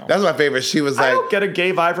if... Well, that's my favorite. She was like... I don't get a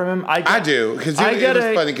gay vibe from him. I do. Because it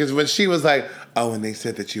was funny. Because when she was like, oh, and they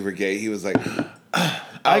said that you were gay, he was like...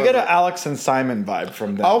 I get an Alex and Simon vibe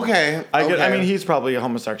from them. Okay. I mean, he's probably a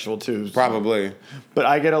homosexual too. So. Probably. But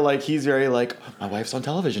I get he's very like, my wife's on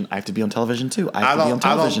television. I have to be on television too. I have to be on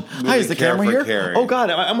television. Really Hi, is the camera here? Carrie. Oh,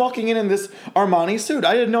 God. I'm walking in this Armani suit.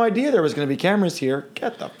 I had no idea there was going to be cameras here.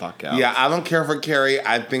 Get the fuck out. Yeah, I don't care for Carrie.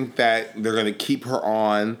 I think that they're going to keep her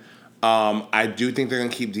on. I do think they're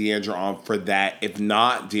going to keep D'Andra on for that. If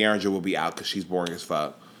not, D'Andra will be out because she's boring as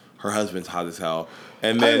fuck. Her husband's hot as hell.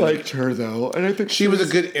 And then I liked her though, and I think she was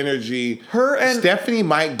a good energy. Her and Stephanie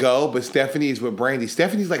might go, but Stephanie's with Brandy.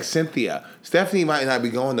 Stephanie's like Cynthia. Stephanie might not be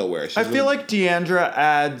going nowhere. I feel like D'Andra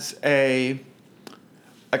adds a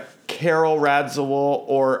Carol Radziwill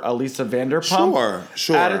or a Lisa Vanderpump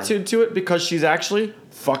attitude to it because she's actually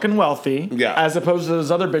fucking wealthy. Yeah. As opposed to those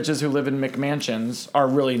other bitches who live in McMansions are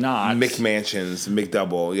really not. McMansions,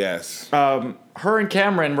 McDouble, yes. Her and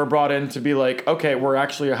Cameron were brought in to be like, okay, we're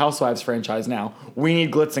actually a Housewives franchise now. We need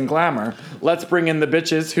glitz and glamour. Let's bring in the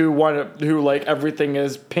bitches who like everything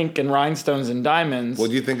is pink and rhinestones and diamonds. What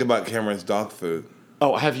do you think about Cameron's dog food?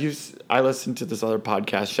 Oh, I listened to this other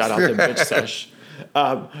podcast, shout out to Bitch Sesh,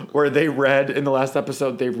 where they read, in the last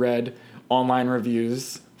episode, they read online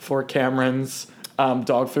reviews for Cameron's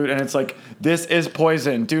dog food, and it's like, this is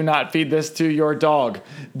poison. Do not feed this to your dog.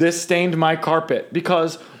 This stained my carpet.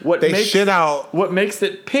 Because what makes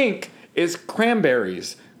it pink is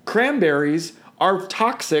cranberries. Cranberries are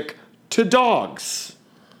toxic to dogs.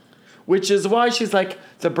 Which is why she's like,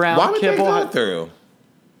 the brown kibble. Why would kibble they go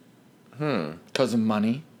through? Because of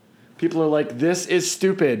money. People are like, this is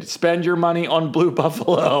stupid. Spend your money on Blue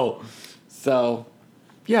Buffalo. So,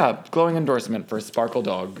 yeah, glowing endorsement for Sparkle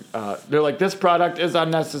Dog. They're like, this product is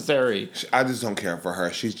unnecessary. I just don't care for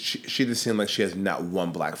her. She just seems like she has not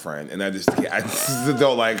one black friend, and I just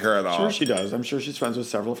don't like her at all. Sure she does. I'm sure she's friends with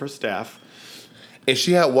several of her staff. If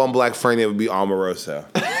she had one black friend, it would be Omarosa.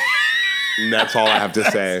 And that's all I have to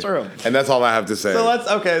say. That's true. And that's all I have to say.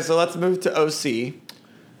 So let's move to OC.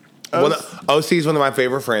 OC is one of my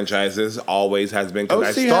favorite franchises. Always has been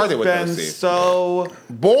because I started with been OC. So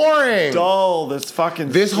Boring. dull this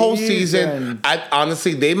Whole season. I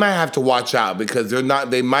honestly, they might have to watch out because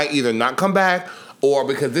they might either not come back or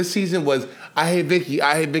because this season was. I hate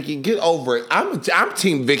Vicky. Get over it. I'm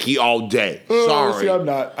Team Vicky all day. Sorry, see, I'm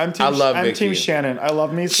not. I'm Team Shannon. I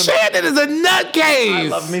love me some. Shannon is a nutcase. I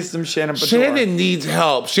love me some Shannon. Bedore. Shannon needs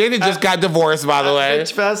help. Shannon just got divorced, by the way.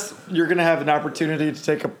 Bitch Fest, you're gonna have an opportunity to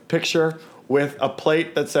take a picture with a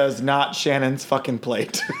plate that says "Not Shannon's fucking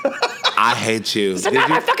plate." I hate you. Did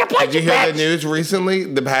you hear the news recently?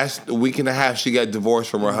 The past week and a half, she got divorced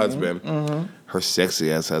from her husband. Mm-hmm. Her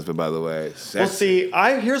sexy ass husband, by the way. Sexy. Well,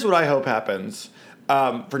 see, here's what I hope happens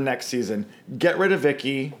for next season. Get rid of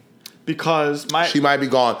Vicky because she might be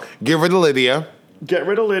gone. Get rid of Lydia. Get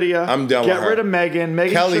rid of Lydia. I'm done with her. Get rid of Megan.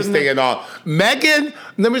 Kelly's staying on. Megan,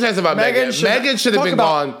 let me tell you something about Megan. Megan should have been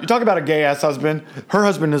gone. You talk about a gay ass husband. Her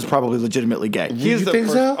husband is probably legitimately gay. You think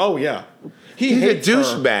so? Oh, yeah. He's a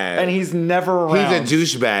douchebag. And he's never around. He's a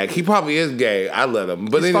douchebag. He probably is gay. I let him.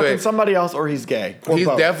 But he's anyway, fucking somebody else or he's gay. Or he's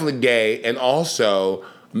both. definitely gay. And also,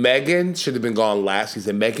 Megan should have been gone last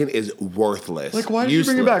season. Megan is worthless. Like, why did you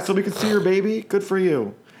bring her back? So we could see her baby? Good for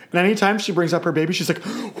you. And anytime she brings up her baby, she's like,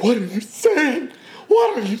 what are you saying?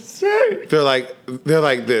 What are you saying? They're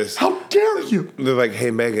like this. How dare you? They're like, hey,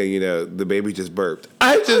 Megan, the baby just burped.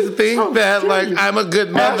 I just think that, like, I'm a good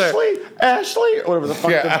mother. Ashley? Or whatever the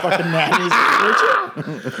fuck the fucking nannies.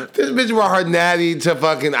 This bitch brought her natty to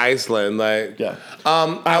fucking Iceland. Like, yeah.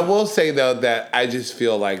 I will say, though, that I just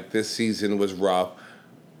feel like this season was rough.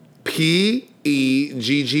 Pegggy,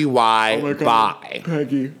 bye.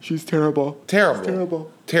 Peggy, she's terrible.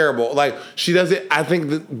 Terrible. Like, she doesn't, I think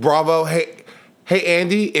that Bravo, hey,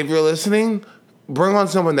 Andy, if you're listening, bring on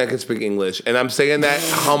someone that can speak English. And I'm saying that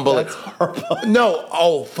humbly. That's horrible. No,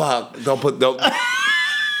 oh, fuck. Don't.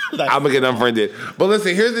 I'm gonna get unfriended. But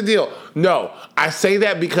listen, here's the deal. No, I say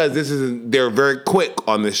that because they're very quick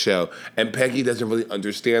on this show. And Peggy doesn't really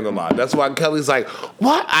understand a lot. That's why Kelly's like,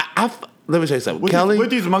 what? Let me tell you something. Kelly, with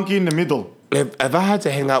this monkey in the middle. If I had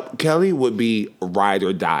to hang out, Kelly would be ride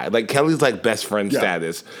or die. Like, Kelly's like best friend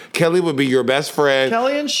status. Kelly would be your best friend.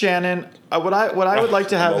 Kelly and Shannon, what I would like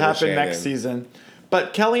to have happen next season,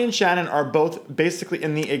 but Kelly and Shannon are both basically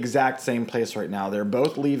in the exact same place right now. They're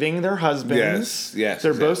both leaving their husbands. Yes.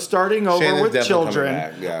 They're both starting over Shannon's with children.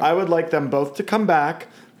 Back, yeah. I would like them both to come back,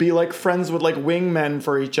 be like friends with like wingmen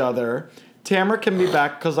for each other. Tamara can be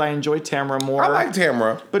back because I enjoy Tamara more. I like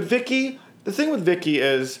Tamara. But Vicky, the thing with Vicky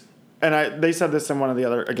is, and they said this in one of the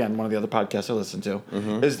other podcasts I listened to,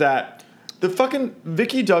 is that the fucking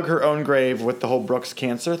Vicky dug her own grave with the whole Brooks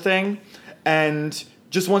cancer thing and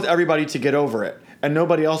just wants everybody to get over it. And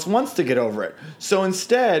nobody else wants to get over it. So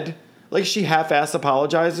instead, like, she half-ass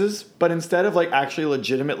apologizes, but instead of like actually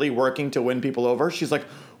legitimately working to win people over, she's like,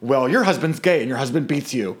 well, your husband's gay and your husband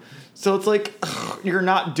beats you. So it's like, you're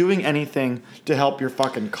not doing anything to help your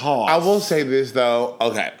fucking cause. I will say this, though.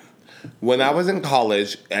 Okay. When I was in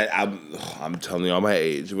college, I'm telling you all my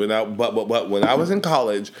age. When I was in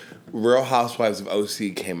college, Real Housewives of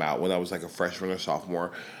OC came out when I was like a freshman or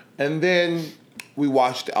sophomore, and then we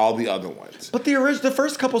watched all the other ones. But the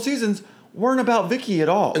first couple seasons weren't about Vicky at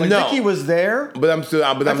all. Like, no. Vicky was there, but I feel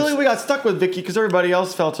like we got stuck with Vicky because everybody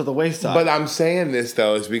else fell to the wayside. But I'm saying this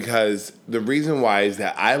though is because the reason why is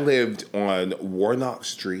that I lived on Warnock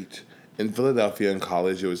Street in Philadelphia in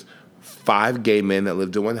college. It was 5 gay men that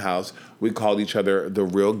lived in one house. We called each other the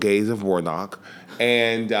Real Gays of Warnock,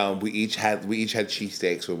 and we each had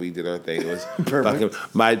cheesesteaks when we did our thing. It was fucking,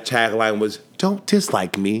 my tagline was "Don't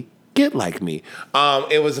dislike me, get like me."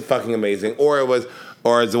 It was fucking amazing.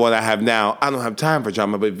 Or as the one I have now, I don't have time for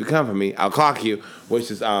drama, but if you come for me, I'll clock you, which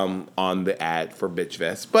is on the ad for Bitch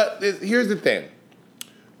Fest. But here's the thing.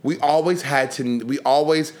 We always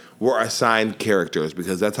were assigned characters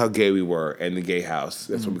because that's how gay we were in the gay house.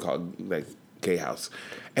 That's what we call it, like, gay house.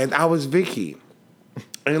 And I was Vicky.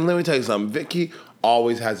 And let me tell you something. Vicky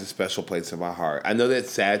always has a special place in my heart. I know that's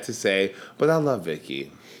sad to say, but I love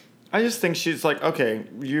Vicky. I just think she's like, okay,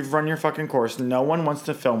 you've run your fucking course. No one wants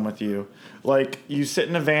to film with you. Like, you sit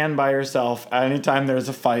in a van by yourself anytime there's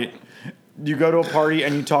a fight. You go to a party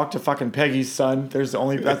and you talk to fucking Peggy's son. That's the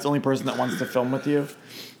only person that wants to film with you.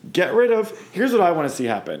 Get rid of. Here's what I want to see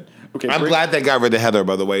happen. Okay, I'm glad they got rid of Heather,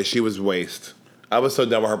 by the way. She was waste. I was so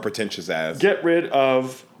done with her pretentious ass. Get rid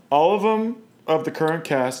of all of them of the current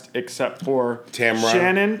cast except for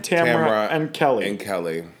Shannon, Tamara, and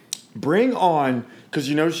Kelly. Bring on, because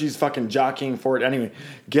you know she's fucking jockeying for it anyway.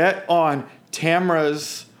 Get on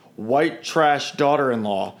Tamara's white trash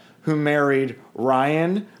daughter-in-law who married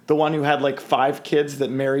Ryan, the one who had like 5 kids that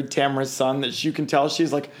married Tamara's son, that you can tell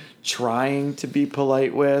she's like trying to be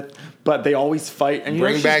polite with, but they always fight. And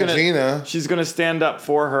Bring back Gina. She's gonna stand up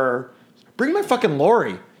for her. Bring my fucking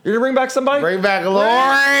Lori. You're gonna bring back somebody? Bring back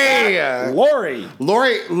Lori. Lori.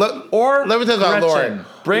 Look, Or let me tell you about Gretchen. Lori.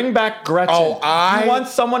 Bring back Gretchen. You want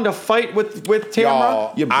someone to fight with Tamara?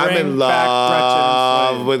 Y'all, You bring I'm in back love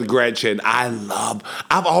Gretchen. with Gretchen.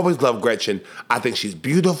 I've always loved Gretchen. I think she's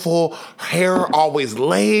beautiful. Hair always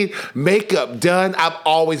laid, makeup done. I've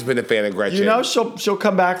always been a fan of Gretchen. You know she'll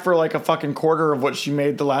come back for like a fucking quarter of what she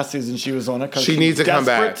made the last season she was on it. She needs to come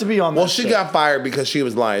back. To be on well, that she shit. got fired because she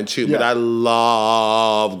was lying too. Yeah. But I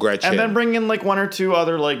love Gretchen. And then bring in like one or two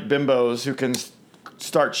other like bimbos who can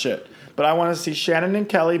start shit. But I want to see Shannon and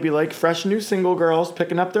Kelly be like fresh new single girls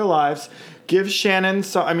picking up their lives. Give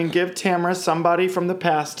Tamara somebody from the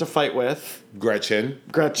past to fight with. Gretchen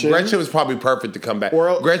was probably perfect to come back.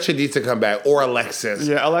 Gretchen needs to come back, or Alexis.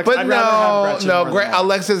 Yeah, Alexis. But I'd rather have Gretchen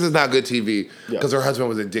Alexis is not good TV because her husband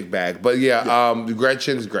was a dickbag. But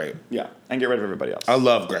Gretchen's great. Yeah, and get rid of everybody else. I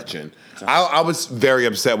love Gretchen. I was very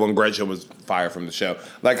upset when Gretchen was fired from the show.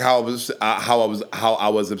 Like how I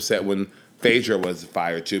was upset when Phaedra was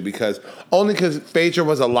fired too, because Phaedra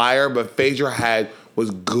was a liar, but Phaedra was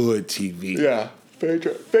good TV. Yeah,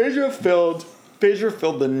 Phaedra filled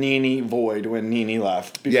the Nene void when Nene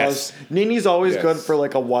left, because Nene's always good for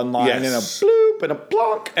like a one line and a bloop and a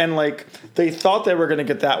plonk, and like they thought they were gonna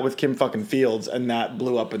get that with Kim fucking Fields, and that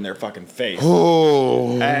blew up in their fucking face.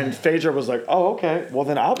 Oh. And Phaedra was like, "Oh, okay, well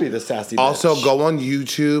then I'll be the sassy." Also, bitch. go on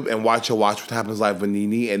YouTube and watch What Happens Live with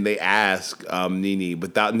Nene, and they ask Nene,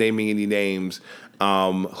 without naming any names,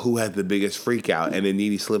 who had the biggest freak out, and then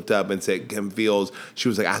Nene slipped up and said Kim Fields. She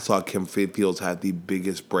was like, I saw Kim Fields had the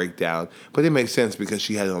biggest breakdown, but it makes sense because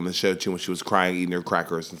she had it on the show too when she was crying, eating her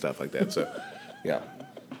crackers and stuff like that. So, yeah.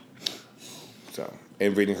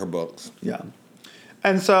 And reading her books. Yeah.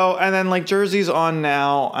 And then like Jersey's on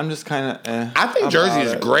now. I'm just kind of. I think Jersey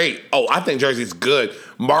is great. Oh, I think Jersey's good.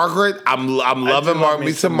 Margaret, I'm loving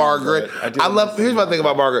me some Margaret. Here's my thing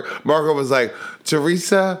about Margaret. Margaret was like,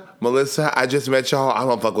 Teresa, Melissa, I just met y'all. I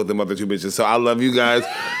don't fuck with them other two bitches, so I love you guys.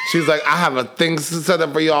 She was like, I have a thing set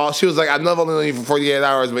up for y'all. She was like, I've only known you for 48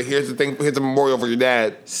 hours, but here's the thing. Here's a memorial for your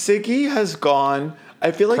dad. Siggy has gone. I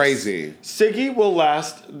feel like crazy. Siggy will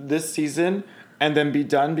last this season and then be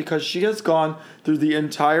done, because she has gone through the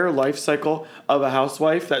entire life cycle of a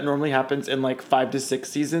housewife that normally happens in like 5 to 6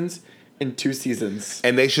 seasons in 2 seasons.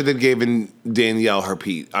 And they should have given Danielle her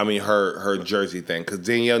Jersey thing, because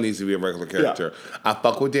Danielle needs to be a regular character. Yeah. I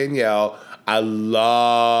fuck with Danielle. I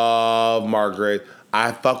love Margaret.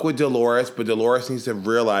 I fuck with Dolores, but Dolores needs to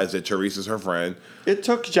realize that Teresa's her friend. It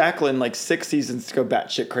took Jacqueline like 6 seasons to go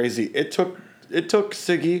batshit crazy. It took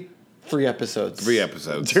Siggy 3 episodes. 3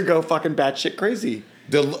 episodes. To go fucking batshit crazy.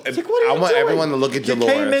 I want everyone to look at Dolores.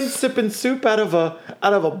 You came in sipping soup out of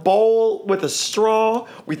a bowl with a straw.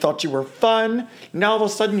 We thought you were fun. Now all of a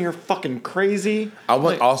sudden you're fucking crazy. I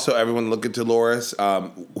want also everyone to look at Dolores.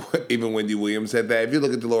 Even Wendy Williams said that. If you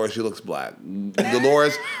look at Dolores, she looks black.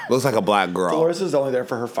 Dolores looks like a black girl. Dolores is only there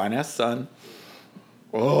for her fine ass son.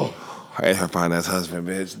 Oh. And her fine ass husband,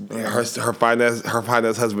 bitch. Her fine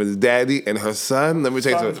ass husband's daddy, and her son. Let me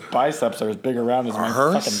tell you something. His biceps are as big around as my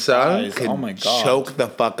her fucking son thighs. can oh my God. choke the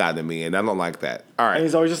fuck out of me, and I don't like that. All right. And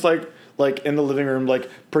he's always just like in the living room, like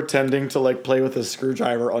pretending to like play with a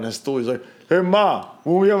screwdriver on his stool. He's like, "Hey Ma,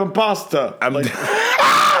 when we having pasta?"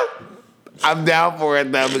 I'm down for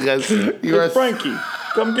it though, because you're Frankie.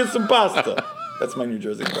 Come get some pasta. That's my New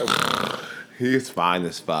Jersey impression. He's fine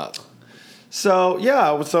as fuck. So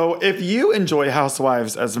if you enjoy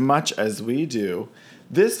Housewives as much as we do,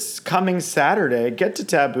 this coming Saturday, get to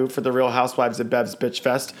Taboo for the Real Housewives of Bev's Bitch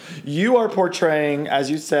Fest. You are portraying,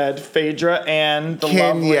 as you said, Phaedra and the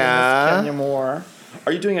lovely Miss Kenya Moore.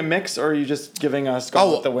 Are you doing a mix, or are you just giving us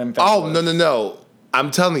with the Wim Fest? Oh, no.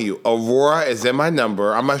 I'm telling you, Aurora is in my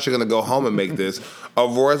number. I'm actually going to go home and make this.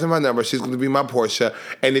 Aurora's in my number. She's going to be my Portia.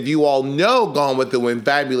 And if you all know Gone with the Wind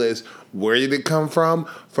Fabulous, where did it come from?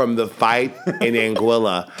 From the fight in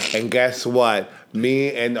Anguilla. And guess what?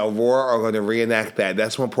 Me and Aurora are going to reenact that.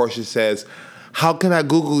 That's when Portia says, "How can I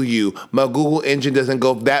Google you? My Google engine doesn't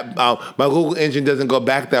go back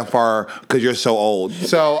that far because you're so old."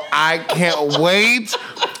 So I can't wait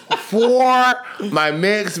for my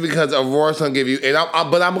mix, because Aurora's going to give you,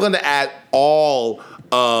 but I'm going to add all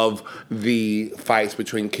of the fights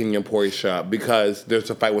between Kenya and Portia, because there's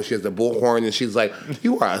a fight where she has the bullhorn and she's like,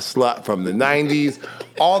 "You are a slut from the 90s.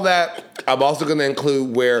 All that. I'm also going to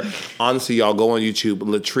include where, honestly, y'all go on YouTube,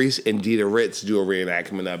 Latrice and Dita Ritz do a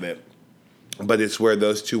reenactment of it. But it's where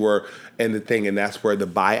those two were in the thing, and that's where the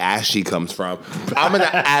By Ashley comes from. I'm going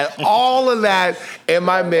to add all of that in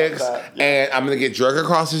my mix, and I'm going to get Drake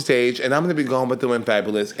across the stage, and I'm going to be going with the Win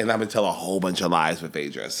Fabulous, and I'm going to tell a whole bunch of lies with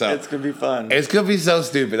Phaedra. So it's going to be fun. It's going to be so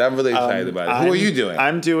stupid. I'm really excited about it. Who are you doing?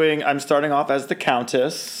 I'm starting off as the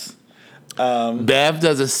Countess. Bev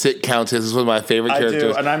does a sick Countess. This is one of my favorite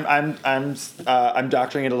characters. I do, and I'm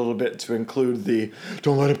doctoring it a little bit to include the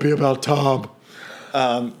 "Don't let it be about Tom."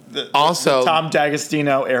 Also, the Tom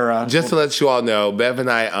D'Agostino era. Just to let you all know, Bev and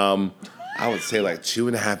I would say like 2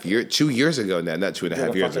 years ago now, not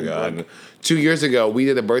 2.5 years ago. 2 years ago, we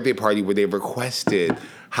did a birthday party where they requested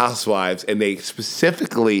Housewives, and they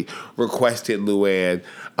specifically requested Luann.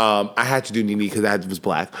 I had to do Nene because I was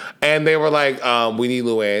black, and they were like, "We need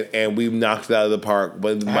Luann," and we knocked it out of the park.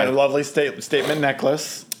 But my lovely statement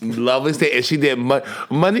necklace, lovely state, and she did.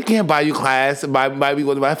 Money Can't Buy You Class might be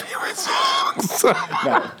one of my favorite songs.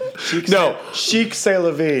 No, Chic C'est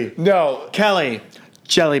La Vie. No, Kelly.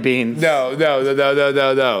 Jelly beans. No.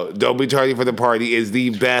 Don't Be Tardy for the Party is the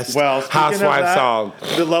best Housewives song.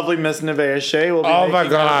 The lovely Miss Nevaeh Shea will be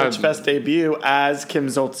making her Rich Fest debut as Kim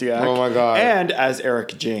Zolciak. Oh my God. And as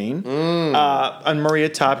Erica Jane. And Maria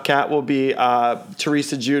Topcat will be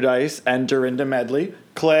Teresa Giudice and Dorinda Medley.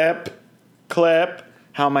 Clip.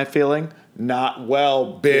 How am I feeling? Not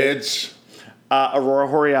well, bitch. Aurora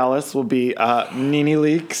Borealis will be Nene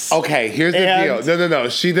Leakes. Okay, here's the deal. No.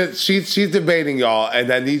 She's debating y'all, and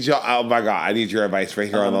I need y'all. Oh my God, I need your advice right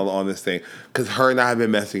here on this thing, because her and I have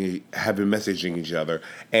been messaging each other,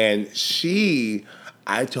 and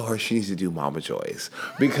I told her she needs to do Mama Joy's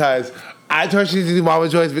because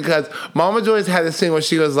Mama Joy's had this thing where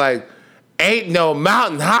she was like, "Ain't no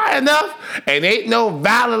mountain high enough, and ain't no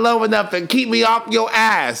valley low enough to keep me off your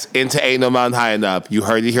ass." Into Ain't No Mountain High Enough. You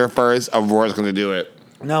heard it here first. Aurora's going to do it.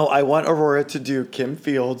 No, I want Aurora to do Kim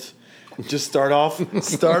Fields. Just start off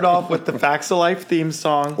with the Facts of Life theme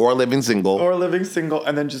song. Or Living Single.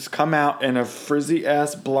 And then just come out in a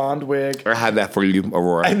frizzy-ass blonde wig. Or have that for you,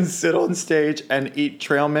 Aurora. And sit on stage and eat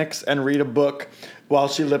trail mix and read a book while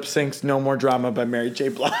she lip-syncs No More Drama by Mary J.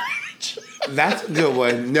 Blige. That's a good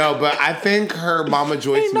one. No, but I think her Mama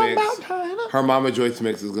Joyce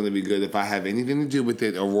mix is going to be good. If I have anything to do with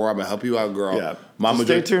it, Aurora, I'm going to help you out, girl. Yeah. Mama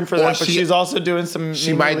Stay tuned for that. But she's also doing some.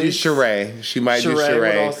 She might do Sheree. Sheree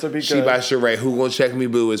would also be good. She by Sheree. Who Will Check Me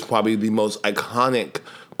Boo is probably the most iconic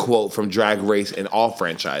quote from Drag Race in all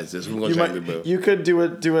franchises. Who Will Check Me Boo? You could do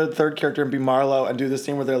a third character and be Marlo and do the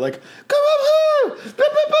scene where they're like, "Come up here."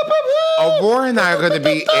 Aurora and I are going to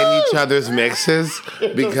be in each other's mixes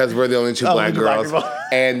because we're the only two black girls,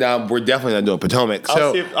 and we're definitely not doing Potomac.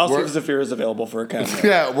 I'll see if Zafira is available for a cameo.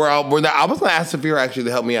 Yeah, we're not. I was going to ask Zafira actually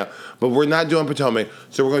to help me out, but we're not doing Potomac,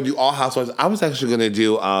 so we're going to do all Housewives. I was actually going to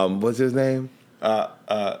do what's his name?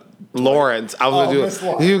 Lawrence. I was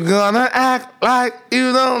going to do. You're gonna act like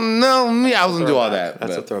you don't know me. I was going to do all that.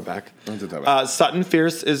 That's a throwback. Sutton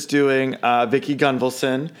Fierce is doing Vicky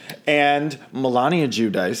Gunvalson and Melania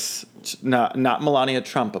Giudice. Not Melania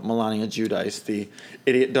Trump, but Melania Giudice, the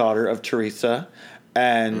idiot daughter of Teresa.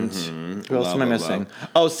 And who else am I missing?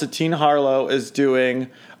 Oh, Satine Harlow is doing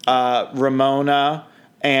Ramona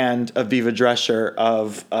and Aviva Drescher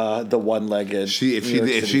of the one-legged.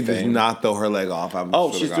 If she does not throw her leg off,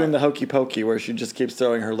 she's doing the hokey pokey where she just keeps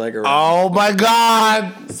throwing her leg around. Oh my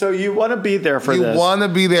God! So you want to be there for this? You want to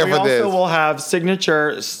be there for this? We also will have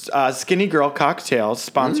signature Skinny Girl cocktails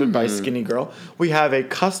sponsored by Skinny Girl. We have a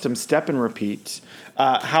custom step and repeat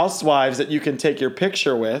Housewives that you can take your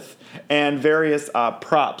picture with, and various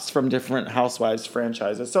props from different Housewives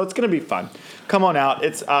franchises. So it's going to be fun. Come on out.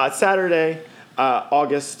 It's Saturday.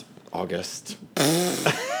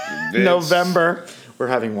 November. We're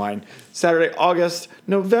having wine. Saturday, August,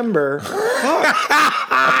 November.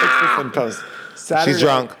 I'll fix this in post. Saturday, she's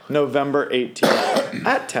drunk. November 18th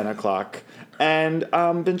at 10 o'clock. And,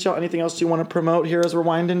 Vinchel, anything else you want to promote here as we're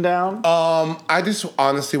winding down? I just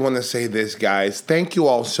honestly want to say this, guys. Thank you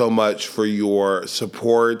all so much for your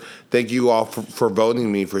support. Thank you all for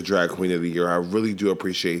voting me for Drag Queen of the Year. I really do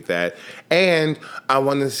appreciate that. And I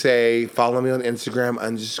want to say, follow me on Instagram,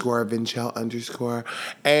 _Vinchel_.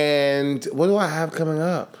 And what do I have coming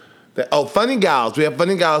up? Funny Gals. We have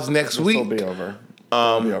Funny Gals next week. This will be over.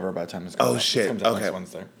 It'll be over by the time it's going. Oh, shit. Okay. Next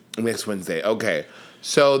Wednesday. Next Wednesday. Okay.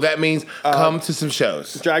 So that means come to some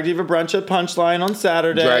shows. Drag Diva Brunch at Punchline on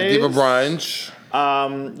Saturday. Drag Diva Brunch.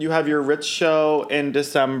 You have your Ritz show in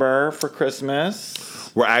December for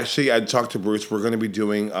Christmas. I talked to Bruce. We're going to be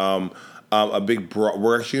doing a big.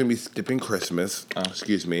 We're actually going to be skipping Christmas.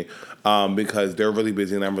 Excuse me, because they're really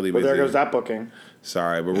busy and I'm really busy. Well, there goes that booking.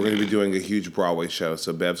 Sorry, but we're going to be doing a huge Broadway show.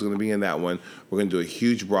 So Bev's going to be in that one. We're going to do a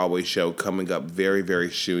huge Broadway show coming up very,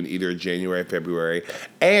 very soon, either January or February.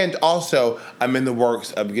 And also, I'm in the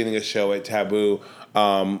works of getting a show at Taboo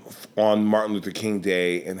on Martin Luther King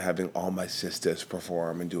Day and having all my sisters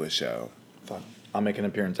perform and do a show. Fun. I'll make an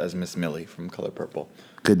appearance as Miss Millie from Color Purple.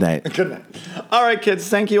 Good night. Good night. All right, kids.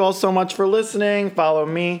 Thank you all so much for listening. Follow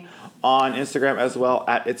me on Instagram as well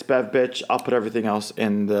at It's Bev Bitch. I'll put everything else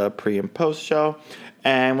in the pre and post show.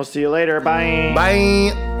 And we'll see you later. Bye.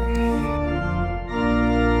 Bye.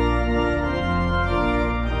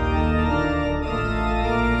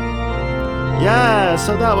 Yeah,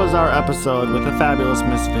 so that was our episode with the fabulous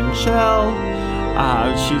Miss Finchelle.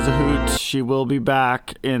 She's a hoot. She will be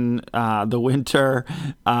back in the winter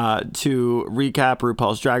to recap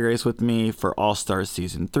RuPaul's Drag Race with me for All Stars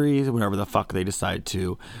Season 3, whenever the fuck they decide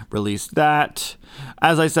to release that.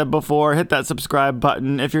 As I said before, hit that subscribe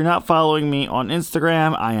button. If you're not following me on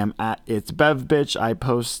Instagram, I am at It's Bev Bitch. I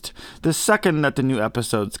post the second that the new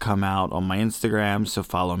episodes come out on my Instagram, so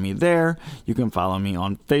follow me there. You can follow me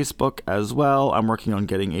on Facebook as well. I'm working on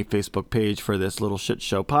getting a Facebook page for this little shit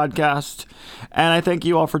show podcast. And I thank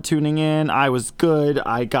you all for tuning in. I was good.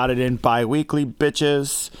 I got it in bi-weekly,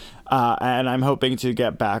 bitches. And I'm hoping to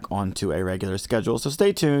get back onto a regular schedule. So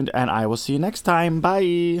stay tuned, and I will see you next time.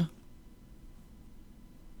 Bye.